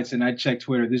watching fights and I'd check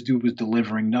Twitter. This dude was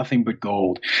delivering nothing but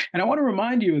gold. And I want to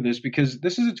remind you of this because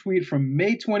this is a tweet from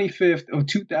May 25th of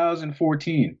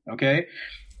 2014. Okay.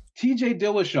 TJ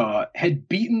Dillashaw had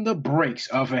beaten the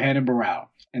brakes off of Renan Barão.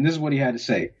 And this is what he had to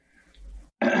say.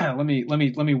 Let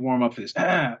me warm up for this.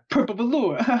 Purple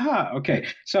velour. Okay.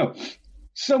 So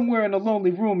somewhere in a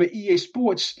lonely room at EA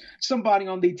Sports, somebody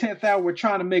on the 10th hour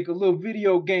trying to make a little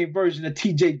video game version of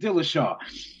TJ Dillashaw.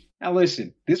 Now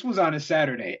listen, this was on a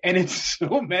Saturday, and it's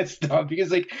so messed up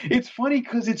because it's funny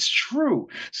because it's true.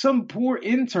 Some poor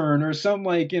intern or some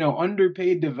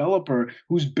underpaid developer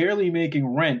who's barely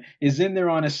making rent is in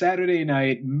there on a Saturday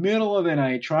night, middle of the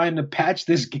night, trying to patch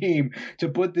this game to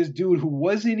put this dude who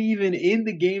wasn't even in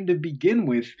the game to begin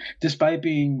with, despite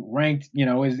being ranked,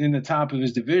 is in the top of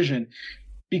his division,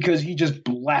 because he just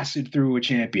blasted through a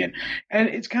champion. And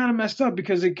it's kind of messed up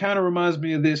because it kind of reminds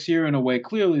me of this here in a way.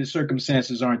 Clearly the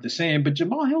circumstances aren't the same, but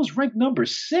Jamal Hill's ranked number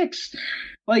 6.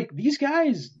 These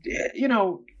guys,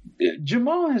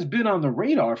 Jamal has been on the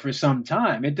radar for some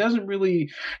time. It doesn't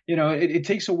really, it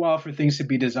takes a while for things to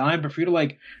be designed, but for you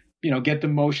to get the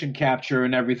motion capture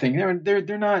and everything,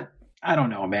 they're not I don't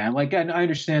know, man. Like, I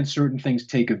understand certain things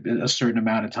take a certain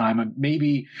amount of time.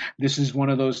 Maybe this is one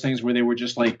of those things where they were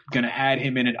just like going to add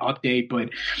him in an update, but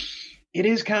it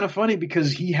is kind of funny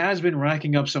because he has been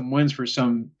racking up some wins for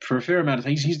a fair amount of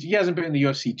time. He hasn't been in the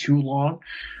UFC too long,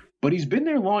 but he's been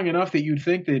there long enough that you'd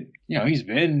think that, he's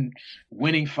been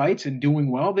winning fights and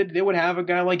doing well, that they would have a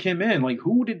guy like him in. Like,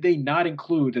 who did they not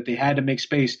include that they had to make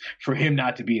space for him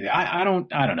not to be there? I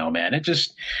don't know, man.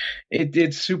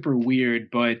 It's super weird,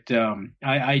 but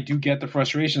I do get the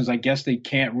frustrations. I guess they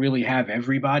can't really have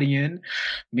everybody in.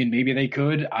 I mean, maybe they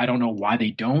could. I don't know why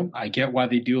they don't. I get why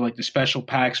they do like the special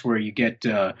packs where you get,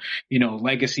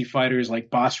 legacy fighters like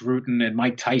Bas Rutten and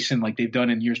Mike Tyson like they've done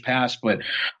in years past. But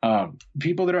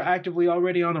people that are actively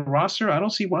already on the roster, I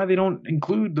don't see why they don't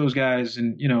include those guys.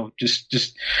 And,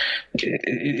 just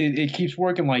it keeps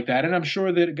working like that. And I'm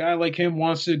sure that a guy like him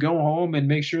wants to go home and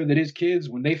make sure that his kids,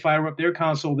 when they fire up their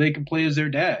console, they can play as their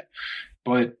dad.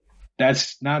 But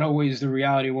that's not always the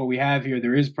reality of what we have here.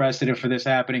 There is precedent for this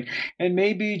happening. And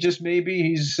maybe, just maybe,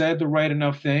 he's said the right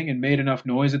enough thing and made enough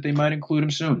noise that they might include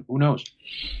him soon. Who knows?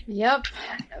 Yep.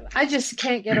 I just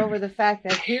can't get over the fact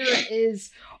that here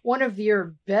is one of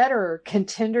your better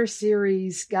Contender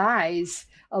Series guys,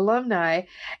 alumni,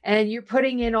 and you're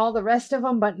putting in all the rest of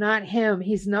them, but not him.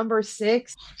 He's number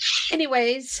 6.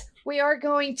 Anyways, we are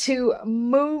going to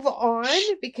move on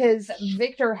because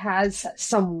Victor has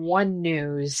some One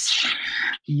news.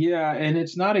 Yeah, and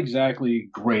it's not exactly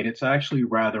great. It's actually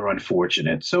rather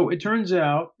unfortunate. So it turns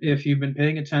out, if you've been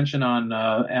paying attention on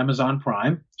Amazon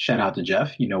Prime, shout out to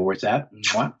Jeff, you know where it's at. I'm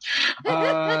sorry.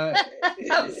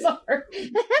 I'm sorry.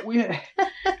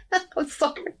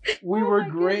 We were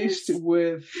graced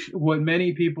with what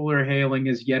many people are hailing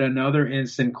as yet another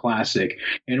instant classic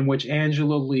in which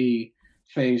Angela Lee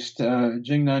faced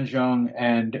Jingnan Zheng,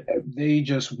 and they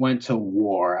just went to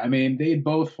war. I mean, they'd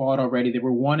both fought already. They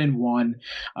were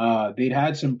 1-1. They'd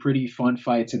had some pretty fun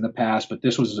fights in the past, but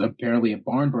this was apparently a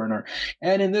barn burner.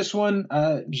 And in this one,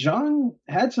 Zheng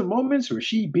had some moments where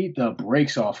she beat the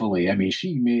brakes off of Lee. I mean,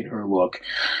 she made her look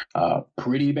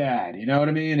pretty bad. You know what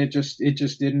I mean? It just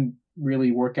didn't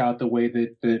really work out the way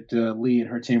that Lee and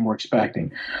her team were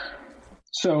expecting.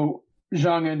 So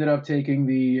Zhang ended up taking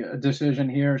the decision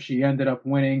here. She ended up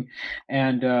winning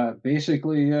and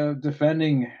basically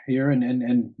defending here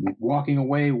and walking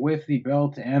away with the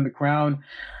belt and the crown.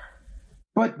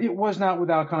 But it was not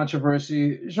without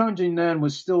controversy. Zhang Jingnan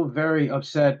was still very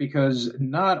upset because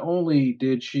not only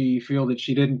did she feel that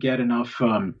she didn't get enough,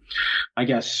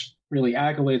 really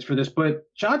accolades for this, but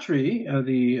Chatri,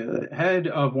 the head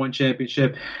of One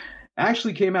Championship,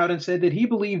 actually came out and said that he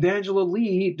believed Angela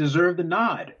Lee deserved the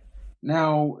nod.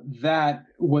 Now, that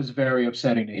was very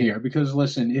upsetting to hear because,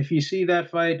 listen, if you see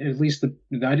that fight, at least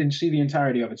I didn't see the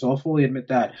entirety of it, so I'll fully admit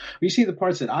that. You see the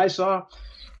parts that I saw,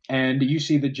 and you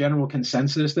see the general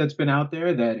consensus that's been out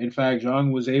there that, in fact,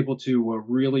 Zhang was able to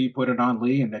really put it on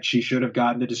Lee and that she should have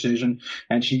gotten the decision,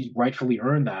 and she rightfully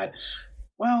earned that.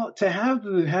 Well, to have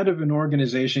the head of an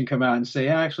organization come out and say,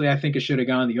 actually, I think it should have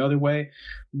gone the other way,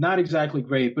 not exactly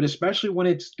great, but especially when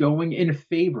it's going in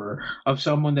favor of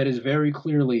someone that is very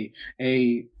clearly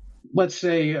let's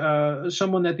say,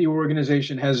 someone that the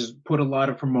organization has put a lot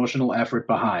of promotional effort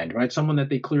behind, right? Someone that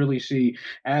they clearly see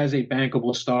as a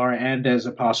bankable star and as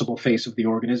a possible face of the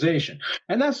organization.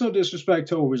 And that's no disrespect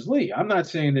towards Lee. I'm not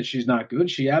saying that she's not good.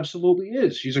 She absolutely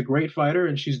is. She's a great fighter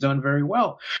and she's done very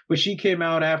well. But she came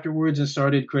out afterwards and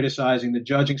started criticizing the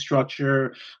judging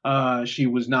structure. She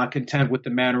was not content with the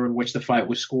manner in which the fight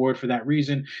was scored for that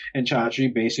reason. And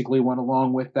Chatri basically went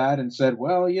along with that and said,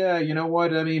 well, yeah, you know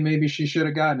what? I mean, maybe she should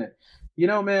have gotten it. You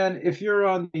know, man, if you're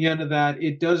on the end of that,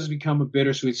 it does become a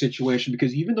bittersweet situation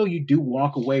because even though you do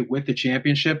walk away with the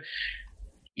championship,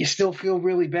 you still feel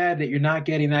really bad that you're not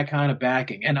getting that kind of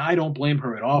backing. And I don't blame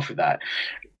her at all for that.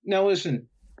 Now, listen,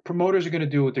 promoters are going to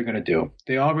do what they're going to do.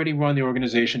 They already run the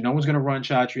organization. No one's going to run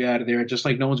Chatri out of there, just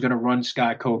like no one's going to run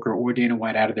Scott Coker or Dana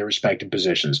White out of their respective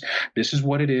positions. This is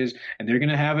what it is. And they're going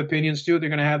to have opinions too. They're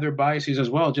going to have their biases as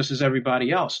well, just as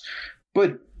everybody else.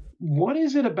 But what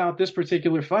is it about this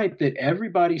particular fight that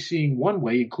everybody's seeing one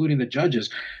way, including the judges,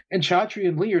 and Chatri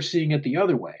and Lee are seeing it the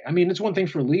other way? I mean, it's one thing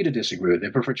for Lee to disagree with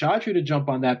it, but for Chatri to jump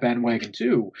on that bandwagon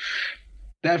too,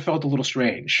 that felt a little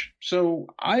strange. So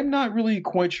I'm not really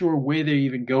quite sure where they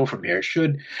even go from here.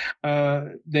 Should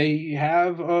they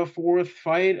have a fourth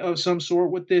fight of some sort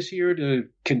with this here to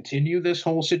continue this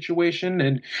whole situation?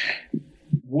 And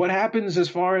what happens as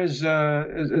far as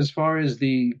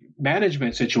the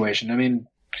management situation? I mean,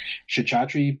 should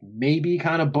Chatri maybe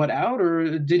kind of butt out,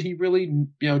 or did he really,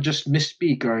 just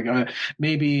misspeak? Or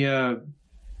maybe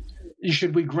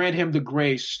should we grant him the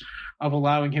grace of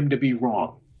allowing him to be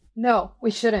wrong? No,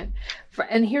 we shouldn't.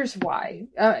 And here's why.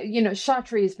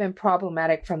 Chatri has been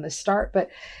problematic from the start, but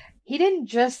he didn't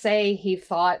just say he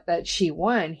thought that she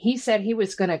won. He said he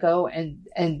was going to go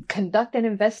and conduct an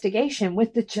investigation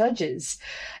with the judges.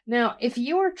 Now, if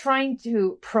you are trying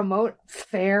to promote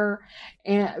fair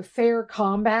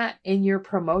combat in your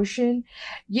promotion,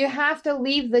 you have to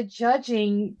leave the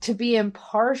judging to be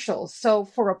impartial. So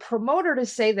for a promoter to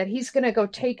say that he's going to go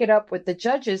take it up with the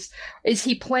judges, is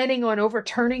he planning on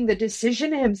overturning the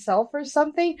decision himself or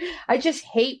something? I just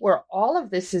hate where all of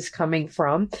this is coming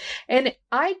from. And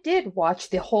I did watch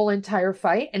the whole entire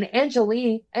fight, and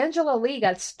Angela Lee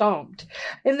got stomped.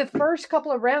 In the first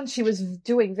couple of rounds, she was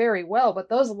doing very well, but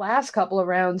those last couple of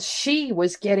rounds, she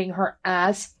was getting her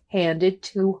ass handed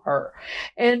to her.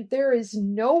 And there is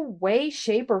no way,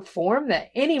 shape, or form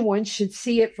that anyone should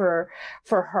see it for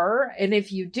her. And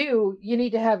if you do, you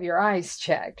need to have your eyes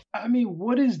checked. I mean,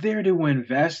 what is there to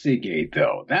investigate,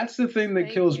 though? That's the thing that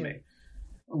kills me.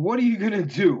 What are you going to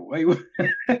do? Like,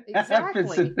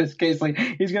 exactly. In this case, like,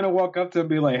 he's going to walk up to him and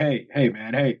be like, hey,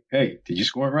 man, hey, did you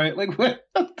score it right? Like, what?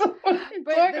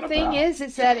 But the thing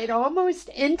is that it almost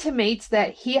intimates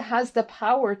that he has the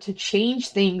power to change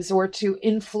things or to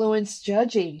influence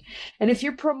judging. And if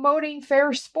you're promoting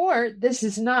fair sport, this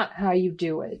is not how you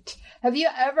do it. Have you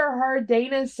ever heard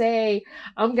Dana say,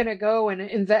 I'm going to go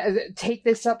and take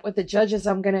this up with the judges,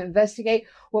 I'm going to investigate?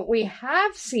 What we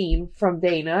have seen from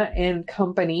Dana and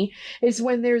company is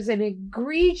when there's an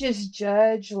egregious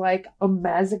judge like a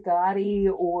Mazzagatti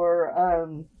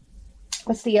or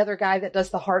what's the other guy that does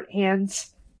the heart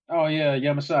hands? Oh, yeah,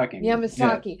 Yamasaki. Yeah.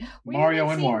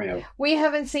 Mario. We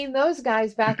haven't seen those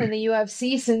guys back in the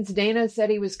UFC since Dana said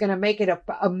he was going to make it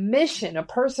a mission, a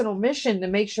personal mission to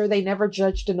make sure they never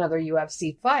judged another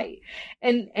UFC fight.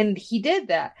 And he did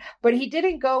that. But he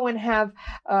didn't go and have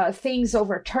things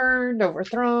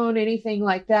overthrown, anything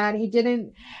like that. He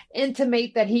didn't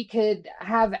intimate that he could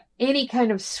have any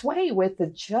kind of sway with the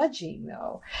judging,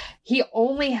 though. He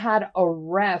only had a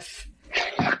ref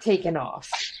taken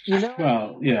off,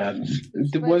 Well, yeah.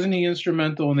 Wasn't he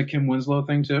instrumental in the Kim Winslow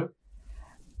thing too?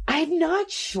 I'm not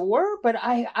sure, but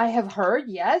I have heard,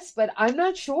 yes, but I'm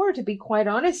not sure, to be quite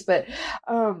honest. But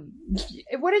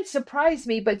it wouldn't surprise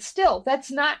me, but still,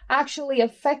 that's not actually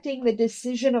affecting the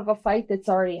decision of a fight that's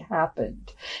already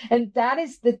happened. And that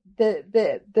is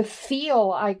the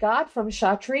feel I got from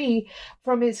Chatri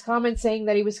from his comment saying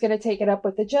that he was going to take it up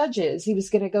with the judges. He was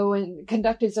going to go and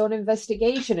conduct his own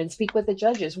investigation and speak with the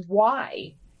judges.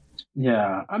 Why?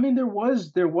 Yeah, I mean, there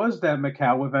was that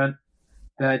Macau event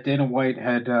that Dana White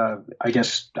had, I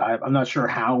guess, I'm not sure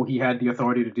how he had the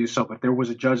authority to do so, but there was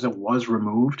a judge that was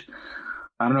removed.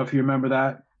 I don't know if you remember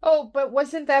that. Oh, but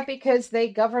wasn't that because they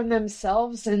govern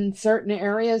themselves in certain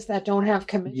areas that don't have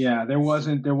commissions? Yeah, there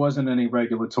wasn't any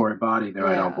regulatory body there,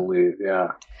 I don't believe,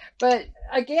 yeah. But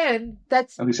again,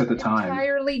 that's at least at the time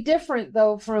entirely different,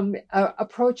 though, from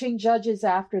approaching judges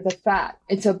after the fact.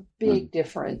 It's a big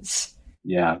difference.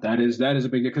 Yeah, that is a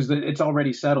big deal because it's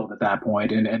already settled at that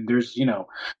point, and there's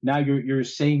now you're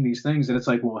saying these things and it's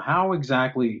like, well, how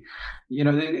exactly,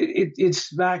 it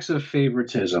smacks of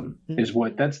favoritism is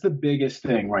that's the biggest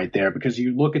thing right there, because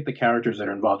you look at the characters that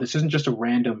are involved. This isn't just a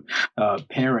random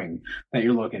pairing that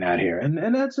you're looking at here, and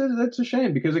that's a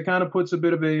shame because it kind of puts a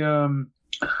bit of a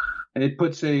it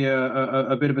puts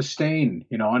a bit of a stain,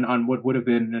 on what would have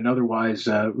been an otherwise,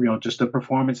 just a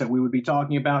performance that we would be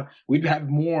talking about. We'd have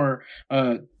more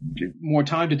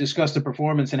time to discuss the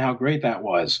performance and how great that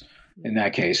was in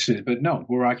that case. But no,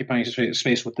 we're occupying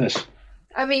space with this.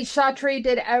 I mean, Chatri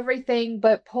did everything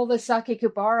but pull the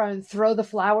Sakikibara and throw the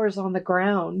flowers on the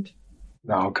ground.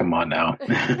 Oh, come on now.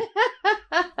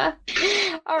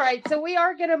 All right, so we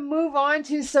are going to move on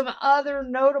to some other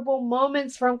notable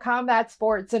moments from combat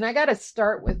sports. And I got to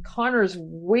start with Connor's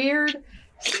weird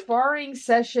sparring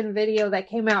session video that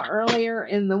came out earlier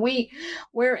in the week,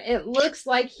 where it looks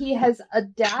like he has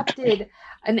adapted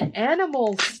an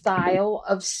animal style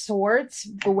of sorts,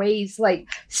 the way he's like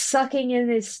sucking in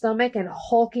his stomach and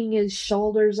hulking his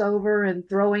shoulders over and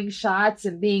throwing shots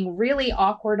and being really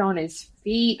awkward on his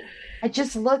feet. I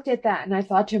just looked at that and I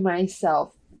thought to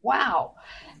myself, wow,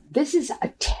 this is a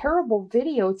terrible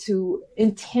video to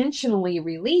intentionally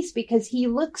release because he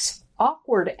looks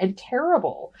awkward and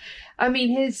terrible. I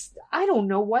mean, I don't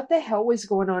know what the hell was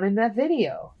going on in that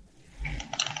video.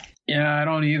 Yeah, I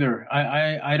don't either.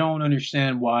 I don't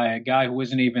understand why a guy who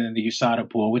isn't even in the USADA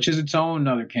pool, which is its own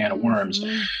other can of worms,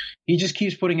 he just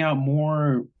keeps putting out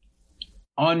more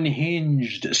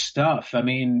unhinged stuff. I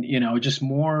mean, just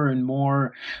more and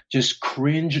more just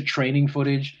cringe training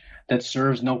footage that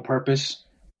serves no purpose.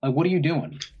 Like, what are you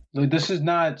doing? This is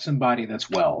not somebody that's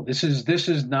well. This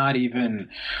is not even.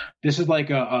 This is like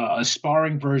a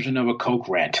sparring version of a Coke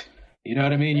rant. You know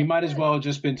what I mean? You might as well have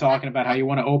just been talking about how you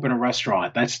want to open a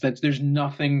restaurant. That's there's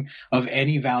nothing of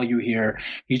any value here.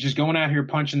 He's just going out here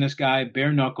punching this guy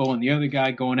bare knuckle and the other guy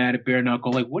going at it bare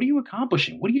knuckle. Like, what are you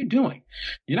accomplishing? What are you doing?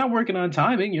 You're not working on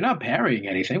timing. You're not parrying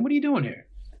anything. What are you doing here?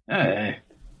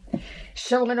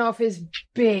 Showing off his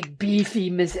big, beefy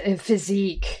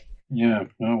physique. Yeah.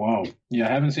 Oh, wow. Yeah,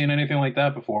 I haven't seen anything like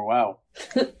that before. Wow.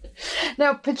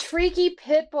 Now, Patricky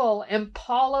Pitbull and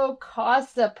Paulo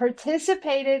Costa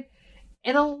participated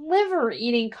in a liver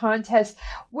eating contest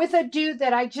with a dude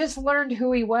that I just learned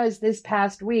who he was this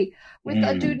past week, with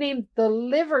a dude named the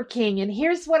Liver King. And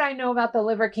here's what I know about the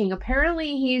Liver King.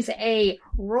 Apparently he's a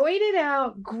roided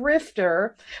out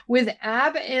grifter with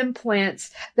ab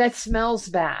implants that smells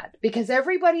bad, because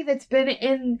everybody that's been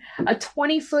in a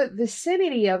 20-foot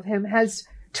vicinity of him has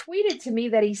tweeted to me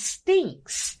that he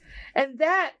stinks. And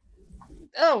that,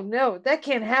 oh no, that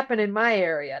can't happen in my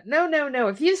area. No.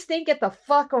 If you stink, get the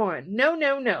fuck on.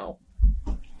 No.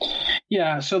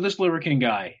 Yeah, so this Liver King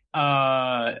guy,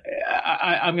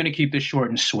 I'm going to keep this short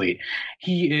and sweet.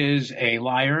 He is a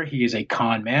liar. He is a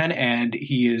con man, and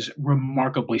he is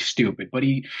remarkably stupid. But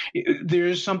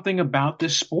there's something about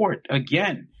this sport,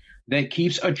 again, that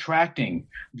keeps attracting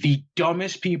the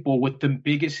dumbest people with the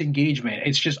biggest engagement.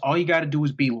 It's just all you got to do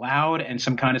is be loud and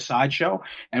some kind of sideshow,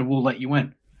 and we'll let you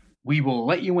in. We will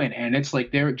let you in. And it's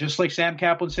like, just like Sam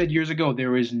Kaplan said years ago,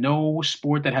 there is no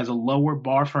sport that has a lower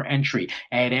bar for entry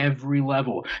at every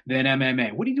level than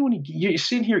MMA. What are you doing? You're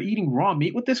sitting here eating raw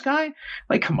meat with this guy?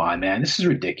 Like, come on, man. This is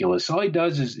ridiculous. All he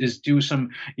does is do some,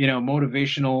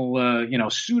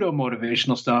 motivational, pseudo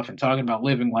motivational stuff and talking about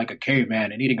living like a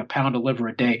caveman and eating a pound of liver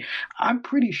a day. I'm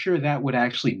pretty sure that would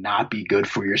actually not be good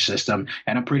for your system.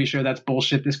 And I'm pretty sure that's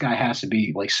bullshit. This guy has to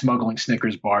be like smuggling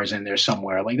Snickers bars in there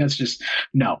somewhere. Like, that's just,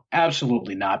 no.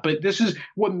 Absolutely not. But this is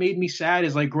what made me sad,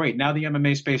 is like, great, now the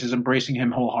MMA space is embracing him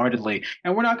wholeheartedly,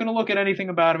 and we're not going to look at anything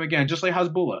about him again, just like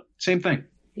Hasbulla. Same thing.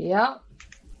 Yeah.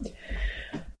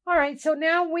 All right, so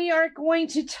now we are going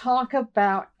to talk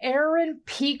about Aaron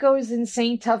Pico's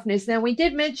Insane Toughness. Now, we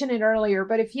did mention it earlier,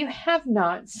 but if you have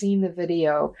not seen the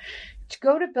video,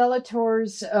 go to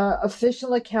Bellator's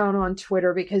official account on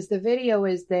Twitter, because the video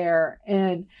is there.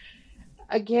 And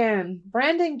again,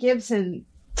 Brandon Gibson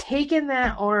taking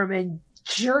that arm and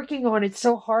jerking on it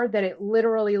so hard that it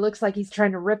literally looks like he's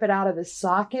trying to rip it out of the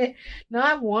socket,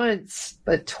 not once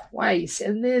but twice.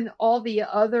 And then all the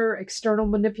other external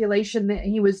manipulation that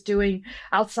he was doing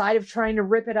outside of trying to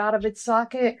rip it out of its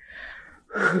socket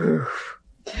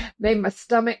made my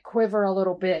stomach quiver a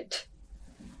little bit.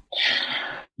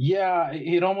 Yeah,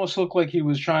 it almost looked like he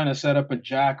was trying to set up a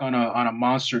jack on a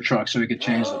monster truck so he could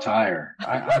change the tire.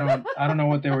 I don't know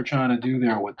what they were trying to do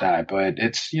there with that, but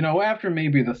it's, after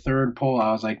maybe the third pull,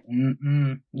 I was like,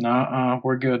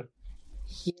 we're good.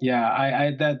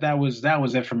 Yeah, that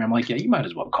was it for me. I'm like, yeah, you might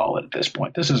as well call it at this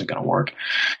point. This isn't going to work.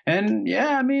 And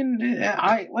yeah, I mean,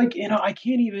 I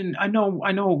can't even. I know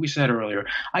what we said earlier.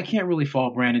 I can't really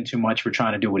fault Brandon too much for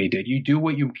trying to do what he did. You do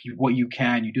what you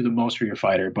can. You do the most for your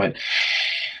fighter, but.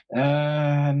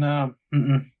 No.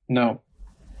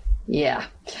 Yeah.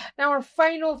 Now our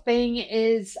final thing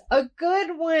is a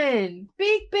good one.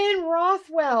 Big Ben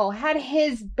Rothwell had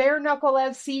his bare knuckle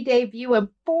FC debut, and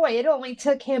boy, it only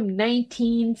took him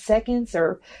 19 seconds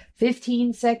or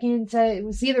 15 seconds. It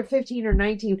was either 15 or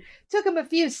 19. Took him a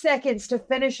few seconds to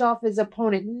finish off his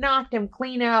opponent, knocked him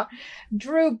clean out,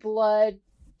 drew blood.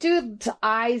 Dude's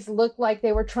eyes looked like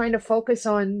they were trying to focus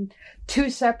on two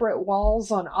separate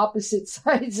walls on opposite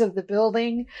sides of the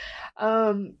building.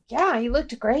 Yeah, he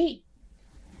looked great.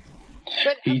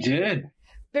 But he did.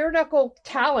 Bare knuckle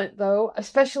talent, though,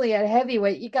 especially at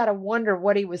heavyweight, you got to wonder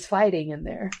what he was fighting in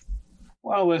there.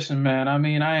 Well, listen, man, I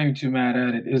mean, I ain't too mad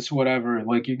at it. It's whatever.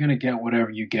 Like, you're going to get whatever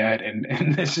you get.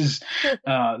 And this is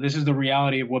the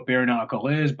reality of what bare knuckle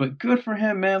is. But good for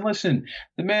him, man. Listen,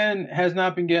 the man has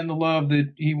not been getting the love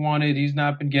that he wanted. He's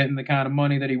not been getting the kind of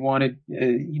money that he wanted.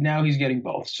 Now he's getting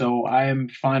both. So I am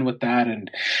fine with that. And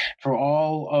for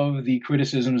all of the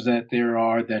criticisms that there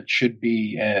are that should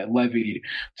be levied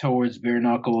towards bare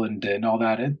knuckle and all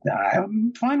that,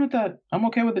 I'm fine with that. I'm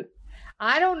okay with it.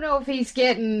 I don't know if he's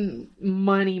getting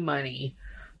money,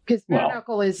 because bare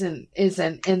knuckle isn't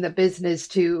in the business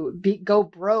to go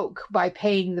broke by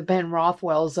paying the Ben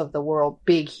Rothwells of the world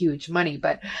big, huge money.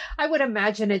 But I would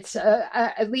imagine it's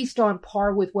at least on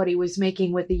par with what he was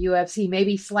making with the UFC,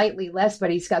 maybe slightly less.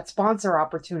 But he's got sponsor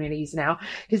opportunities now,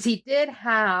 because he did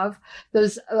have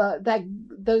those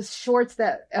shorts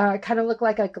that kind of look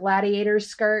like a gladiator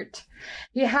skirt.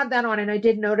 he had that on, and I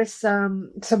did notice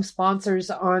some sponsors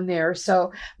on there,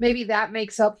 so maybe that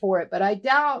makes up for it. But I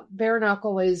doubt Bare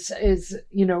Knuckle is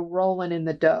rolling in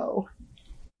the dough.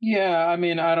 Yeah, I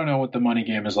mean, I don't know what the money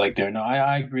game is like there. No,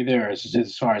 I agree there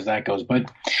as far as that goes.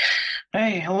 But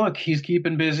hey, look, he's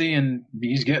keeping busy and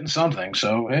he's getting something.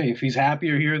 So hey, if he's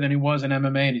happier here than he was in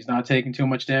MMA and he's not taking too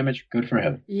much damage, good for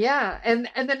him. Yeah, and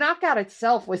the knockout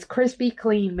itself was crispy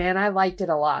clean, man. I liked it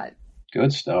a lot.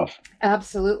 Good stuff.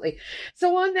 Absolutely.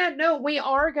 So on that note, we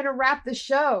are going to wrap the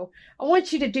show. I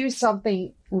want you to do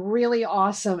something really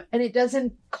awesome, and it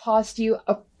doesn't cost you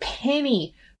a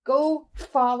penny. Go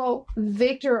follow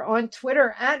Victor on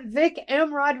Twitter at Vic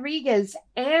M. Rodriguez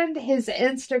and his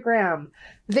Instagram,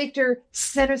 Victor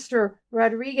Sinister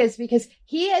Rodriguez, because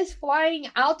he is flying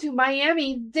out to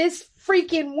Miami this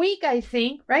freaking week, I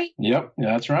think, right? Yep,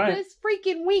 that's right. This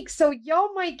freaking week. So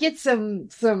y'all might get some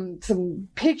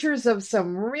pictures of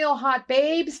some real hot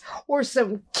babes or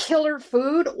some killer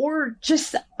food or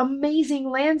just amazing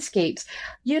landscapes.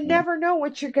 You never know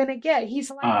what you're going to get. He's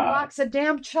like a box of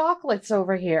damn chocolates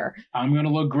over here. I'm going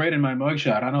to look great in my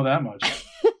mugshot. I know that much.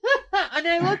 And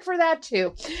I look for that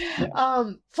too.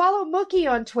 Yeah. Follow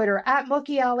Mookie on Twitter at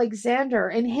Mookie Alexander,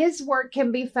 and his work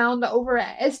can be found over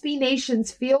at SB Nation's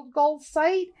Field Goal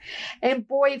site. And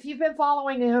boy, if you've been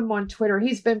following him on Twitter,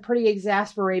 he's been pretty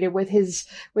exasperated with his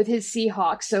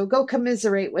Seahawks. So go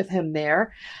commiserate with him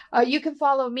there. You can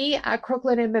follow me at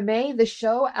Crooklyn MMA, the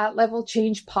show at Level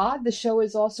Change Pod. The show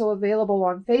is also available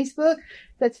on Facebook.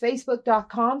 That's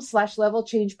facebook.com/Level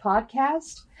Change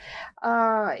Podcast.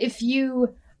 If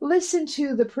you listen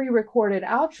to the pre-recorded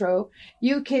outro,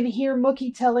 you can hear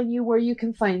Mookie telling you where you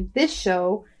can find this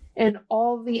show and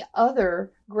all the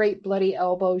other great Bloody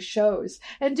Elbow shows.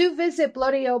 And do visit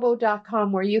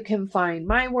bloodyelbow.com, where you can find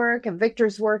my work and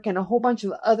Victor's work and a whole bunch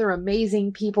of other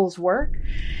amazing people's work.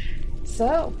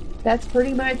 So that's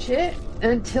pretty much it.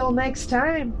 Until next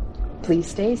time, please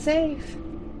stay safe.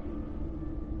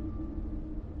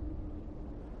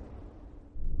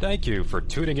 Thank you for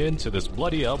tuning in to this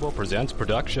Bloody Elbow Presents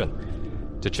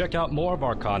production. To check out more of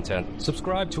our content,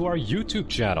 subscribe to our YouTube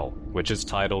channel, which is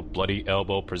titled Bloody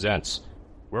Elbow Presents.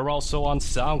 We're also on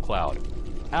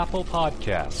SoundCloud, Apple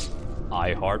Podcasts,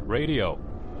 iHeartRadio,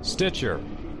 Stitcher,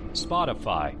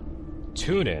 Spotify,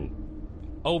 TuneIn,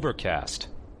 Overcast,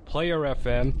 Player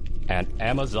FM, and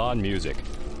Amazon Music.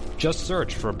 Just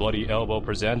search for Bloody Elbow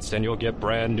Presents and you'll get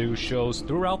brand new shows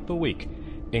throughout the week,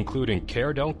 including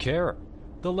Care Don't Care,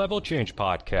 the Level Change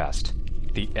Podcast,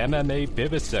 the MMA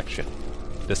Vivisection,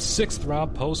 the 6th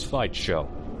Round Post-Fight Show,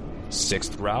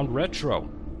 6th Round Retro,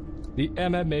 the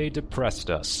MMA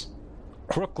Depressed Us,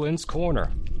 Crooklyn's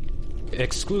Corner,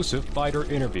 exclusive fighter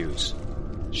interviews,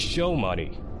 show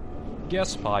money,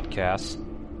 guest podcasts,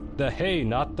 the Hey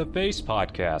Not the Face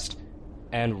podcast,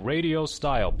 and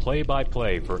radio-style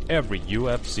play-by-play for every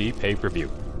UFC pay-per-view.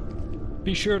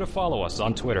 Be sure to follow us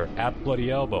on Twitter at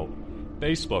Bloody Elbow,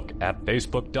 Facebook at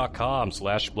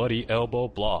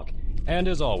facebook.com/bloodyelbowblog, and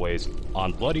as always,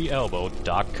 on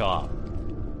bloodyelbow.com.